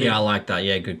glasses. Yeah, I like that.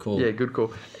 Yeah, good call. Yeah, good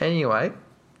call. Anyway,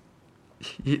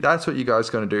 that's what you guys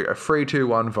are going to do. A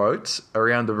 3-2-1 votes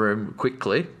around the room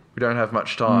quickly. We don't have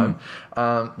much time.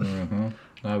 No,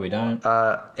 we don't.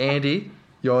 Andy,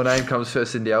 your name comes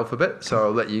first in the alphabet, so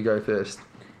I'll let you go first.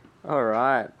 All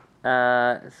right.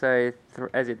 So,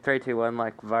 as it 3, 2, 1,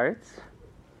 like votes?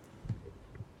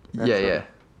 Yeah.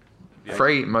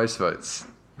 Free most votes.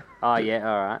 Oh, yeah,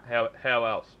 all right. How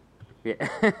else? Yeah.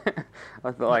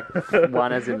 I thought like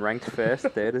one as in ranked first,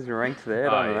 third as in ranked third.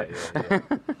 I don't know.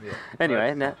 Yeah.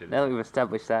 Anyway, now that we've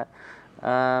established that,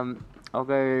 I'll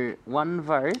go 1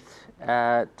 vote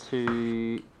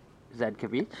to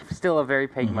Zadkovic. Still a very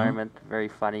peak moment, very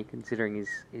funny considering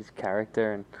his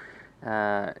character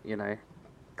and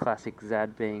classic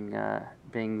Zad being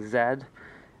Zad.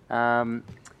 2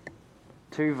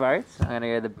 votes. I'm gonna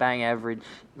go the Bang Average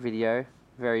video.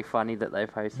 Very funny that they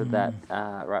posted that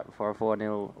right before a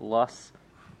 4-0 loss.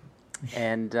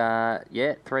 And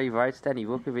 3 votes. Danny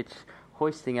Vukovic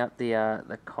hoisting up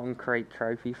the concrete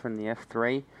trophy from the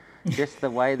F3. Just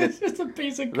the way that It's just a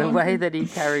piece of the way that he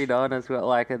carried on as well,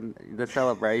 like in the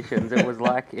celebrations, it was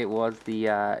like it was the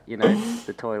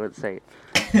the toilet seat,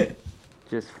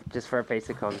 just for a piece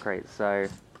of concrete. So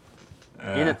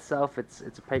in itself, it's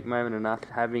a peak moment enough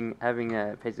having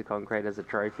a piece of concrete as a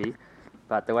trophy.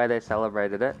 But the way they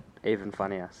celebrated it, even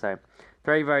funnier. So,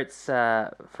 3 votes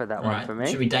for that one for me.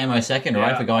 Should we demo second,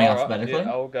 right, for going alphabetically? Yeah,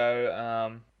 I'll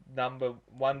go number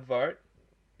 1 vote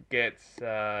gets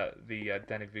the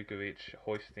Danny Vukovic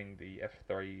hoisting the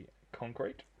F3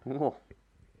 concrete. Ooh.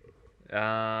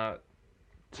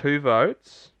 2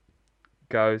 votes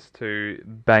goes to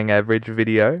Bang Average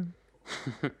video.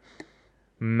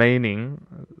 Meaning,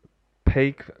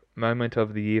 peak moment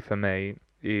of the year for me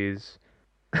is...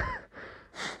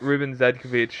 Ruben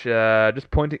Zadkovic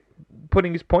just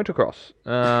putting his point across.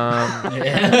 Well,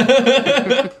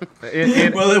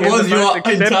 it was your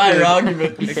entire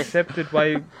argument. Accepted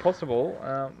way possible.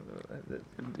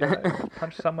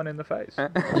 Punch someone in the face.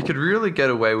 You could really get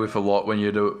away with a lot when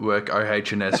you do work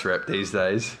OH&S rep these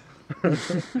days.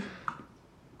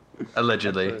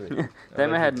 Allegedly.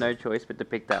 Demo had no choice but to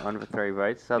pick that one for 3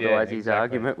 votes. Otherwise, his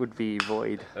argument would be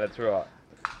void. That's right.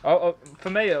 Oh, for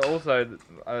me, also,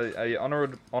 a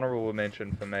honourable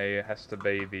mention for me has to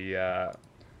be the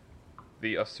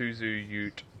Isuzu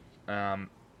Ute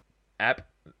app,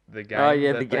 the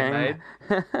game the game.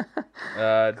 they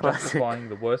made, justifying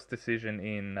the worst decision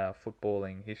in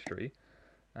footballing history,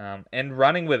 and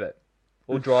running with it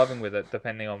or driving with it,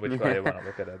 depending on which way you want to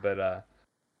look at it. But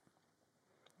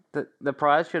The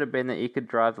prize should have been that you could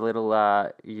drive the little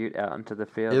ute out onto the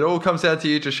field. It all comes down to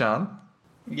you, Jashan.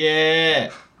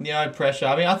 Yeah, no pressure.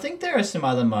 I mean, I think there are some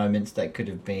other moments that could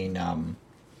have been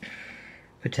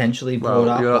potentially brought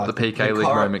up. You're not like the PK League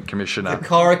moment commissioner. The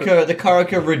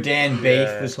Corica Redan beef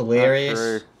was that's hilarious.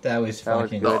 true. That was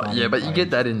fucking good. funny. Yeah, but you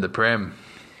get that in the Prem.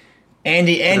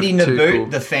 Andy Too Naboot, cool.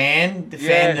 the fan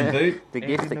Naboot. The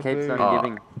gift that keeps on Oh,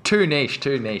 giving. too niche.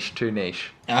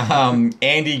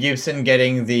 Andy Gibson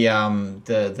getting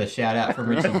the shout out from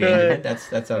Richie Vanderman. That's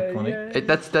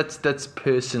iconic. That's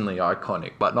personally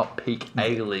iconic, but not peak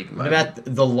A-League What moment. about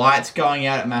the lights going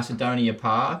out at Macedonia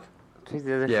Park? Jeez,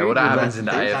 there's a Yeah, few what good happens ones. in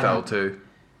the That AFL happened. too?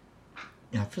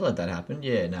 Yeah, I feel like that happened.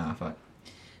 Yeah, no, fuck.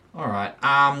 All right.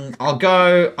 I'll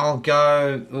go.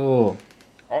 Oh,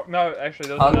 Oh, no, actually,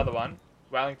 there was another one.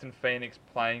 Wellington Phoenix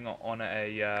playing on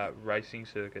a racing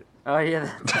circuit. Oh yeah,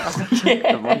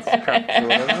 the monster trucks or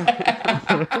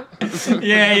whatever.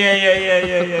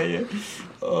 yeah.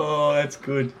 Oh, that's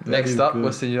good. That Next is up, good.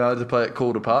 Western United to play at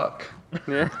Calder Park.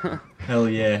 Yeah. Hell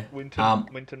yeah. Winton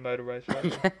Motor Race.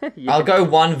 Right? Yeah. I'll go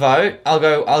one vote. I'll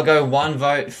go one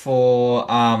vote for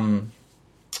the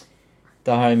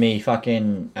homie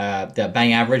fucking the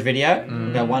Bang Average video.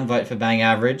 I'll go one vote for Bang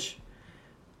Average.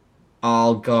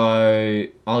 I'll go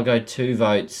 2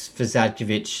 votes for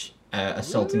Zadkovic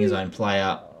assaulting his own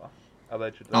player.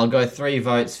 Allegedly. I'll go 3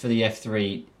 votes for the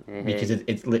F3 Yeah. because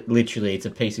it's literally it's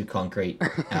a piece of concrete.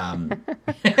 And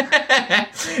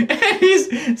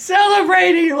he's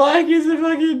celebrating like he's a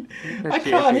fucking. I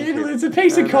can't handle it. It's a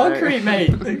piece of I know. concrete, mate.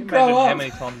 Imagine Grow how up.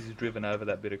 many times he's driven over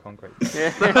that bit of concrete.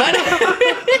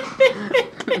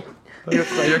 Do you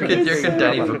reckon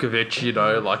Danny Vukovic,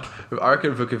 I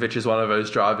reckon Vukovic is one of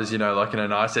those drivers, like in a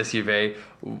nice SUV,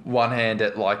 one hand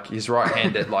at his right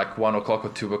hand at 1 o'clock or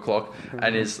 2 o'clock,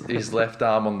 and his left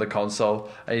arm on the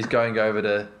console, and he's going over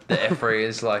to the F3,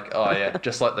 is like, oh yeah,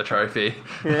 just like the trophy.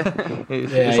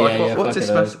 He's like, what's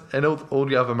this massive, and all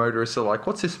the other motorists are like,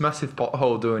 what's this massive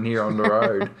pothole doing here on the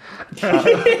road?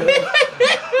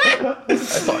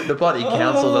 It's like the bloody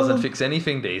council doesn't fix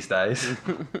anything these days.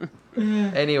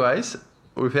 Anyways,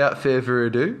 without further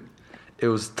ado, it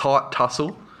was tight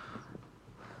tussle,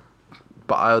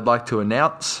 but I would like to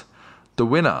announce the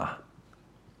winner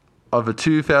of the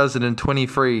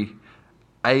 2023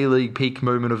 A-League Peak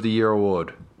Moment of the Year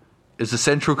award is the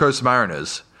Central Coast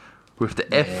Mariners with the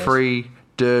F3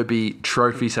 Derby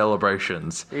Trophy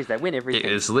celebrations. Jeez, they win everything.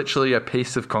 It is literally a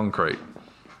piece of concrete.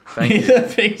 Thank He's you. a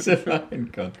piece of fucking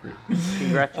concrete.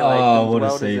 Congratulations, Oh, what a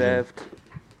well season. deserved.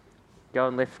 Go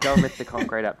and lift the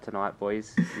concrete up tonight,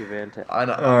 boys. You've earned it. I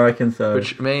know. I reckon so.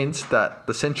 Which means that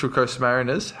the Central Coast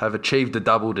Mariners have achieved a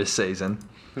double this season.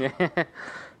 Yeah.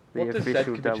 What does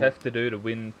Zadkovic have to do to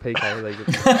win PK League?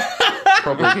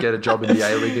 Probably get a job in the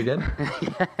A-League again.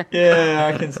 Yeah,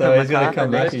 I reckon so. He's going to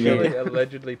come back Allegedly, again.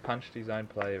 allegedly punched his own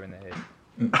player in the head.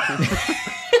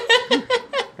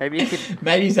 Maybe you could.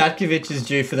 Maybe Zatkovic is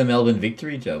due for the Melbourne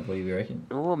Victory job. What do you reckon?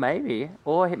 Or maybe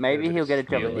he'll get a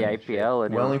job at the APL.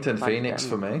 And Wellington he'll Phoenix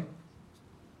for punch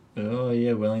me. Oh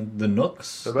yeah, the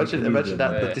Nooks. Imagine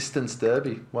that, the Yeah. distance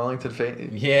derby. Wellington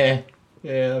Phoenix.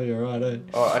 Yeah, you're right.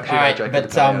 Oh, actually, Alright, no, Jacob but,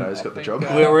 Italiano's got the job.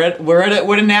 We're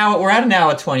at an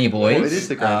hour 20, boys. Well, it is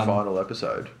the grand final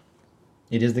episode.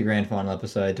 It is the grand final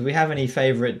episode. Do we have any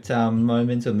favourite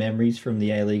moments or memories from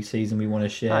the A-League season we want to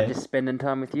share? Just spending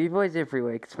time with you boys every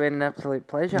week. It's been an absolute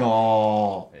pleasure.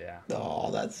 Oh, Yeah.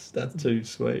 that's too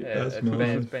sweet. Yeah, That's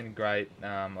it's been great.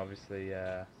 Obviously,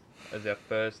 as our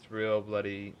first real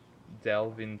bloody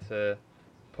delve into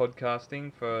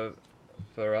podcasting for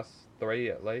us three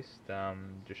at least,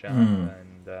 Jashan,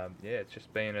 and it's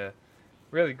just been a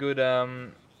really good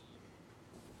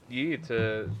year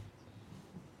to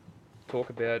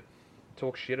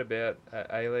talk shit about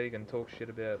A-League and talk shit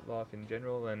about life in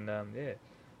general, and it's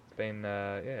been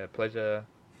a pleasure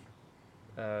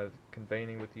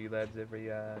convening with you lads every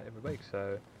week.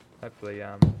 So hopefully,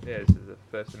 this is the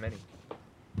first of many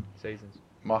seasons.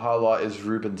 My highlight is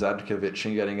Ruben Zadkovic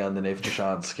and getting underneath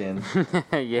Jashan's skin.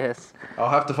 Yes. I'll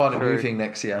have to find a new True. thing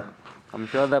next year. I'm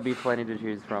sure there'll be plenty to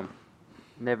choose from.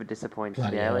 Never disappoints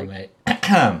Bloody the hell, A-League. mate.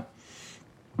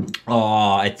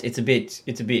 It's a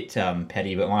bit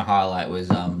petty, but my highlight was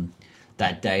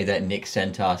that day that Nick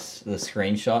sent us the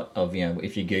screenshot of,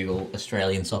 if you Google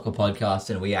Australian soccer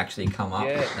podcast and we actually come up.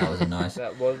 Yeah. That was a nice.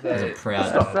 That was That was a a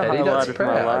proud. That's the Eddie, highlight that's of my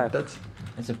proud. life. That's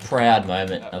It's a proud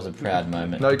moment. That was a proud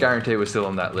moment. no guarantee we're still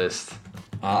on that list.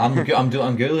 I'm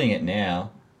googling it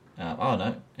now.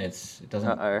 No, it doesn't.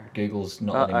 Uh-oh. Google's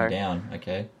not letting Uh-oh. me down.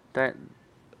 Okay. Don't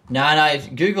No,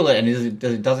 Google it and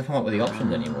it doesn't come up with the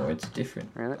options anymore. It's different.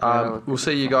 really. We'll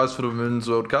see you guys for the Women's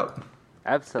World Cup.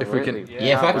 Absolutely.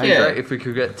 Yeah, fuck It'd be yeah. great if we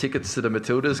could get tickets to the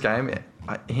Matildas game.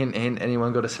 Hint, hint,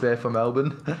 anyone got a spare for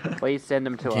Melbourne? Please send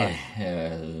them to us.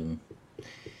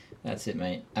 That's it,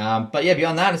 mate. But yeah,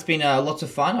 beyond that, it's been lots of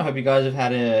fun. I hope you guys have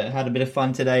had a bit of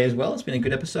fun today as well. It's been a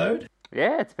good episode.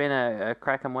 Yeah, it's been a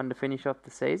cracking one to finish off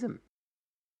the season.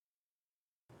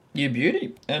 You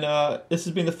beauty. And this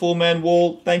has been the 4-Man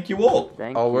Wall. Thank you all.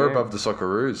 Thank you. We're above the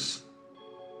Socceroos.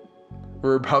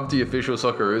 We're above the official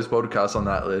Socceroos podcast on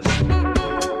that list.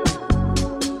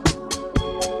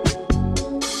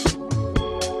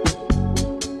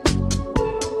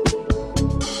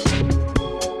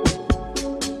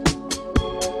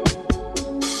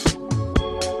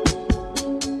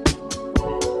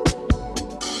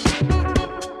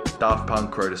 Daft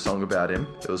Punk wrote a song about him.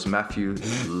 It was Matthew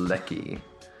Leckie.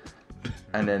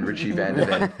 And then Richie Van Der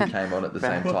Ven came on at the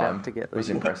same time. It was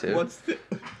impressive.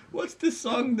 What's the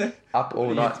song that... Up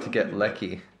all night to get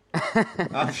Leckie.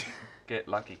 Get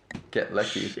lucky. Get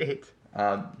Leckie. Shit.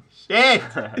 Shit!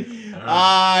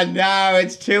 No,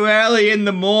 it's too early in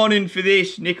the morning for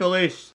this, Nicholas.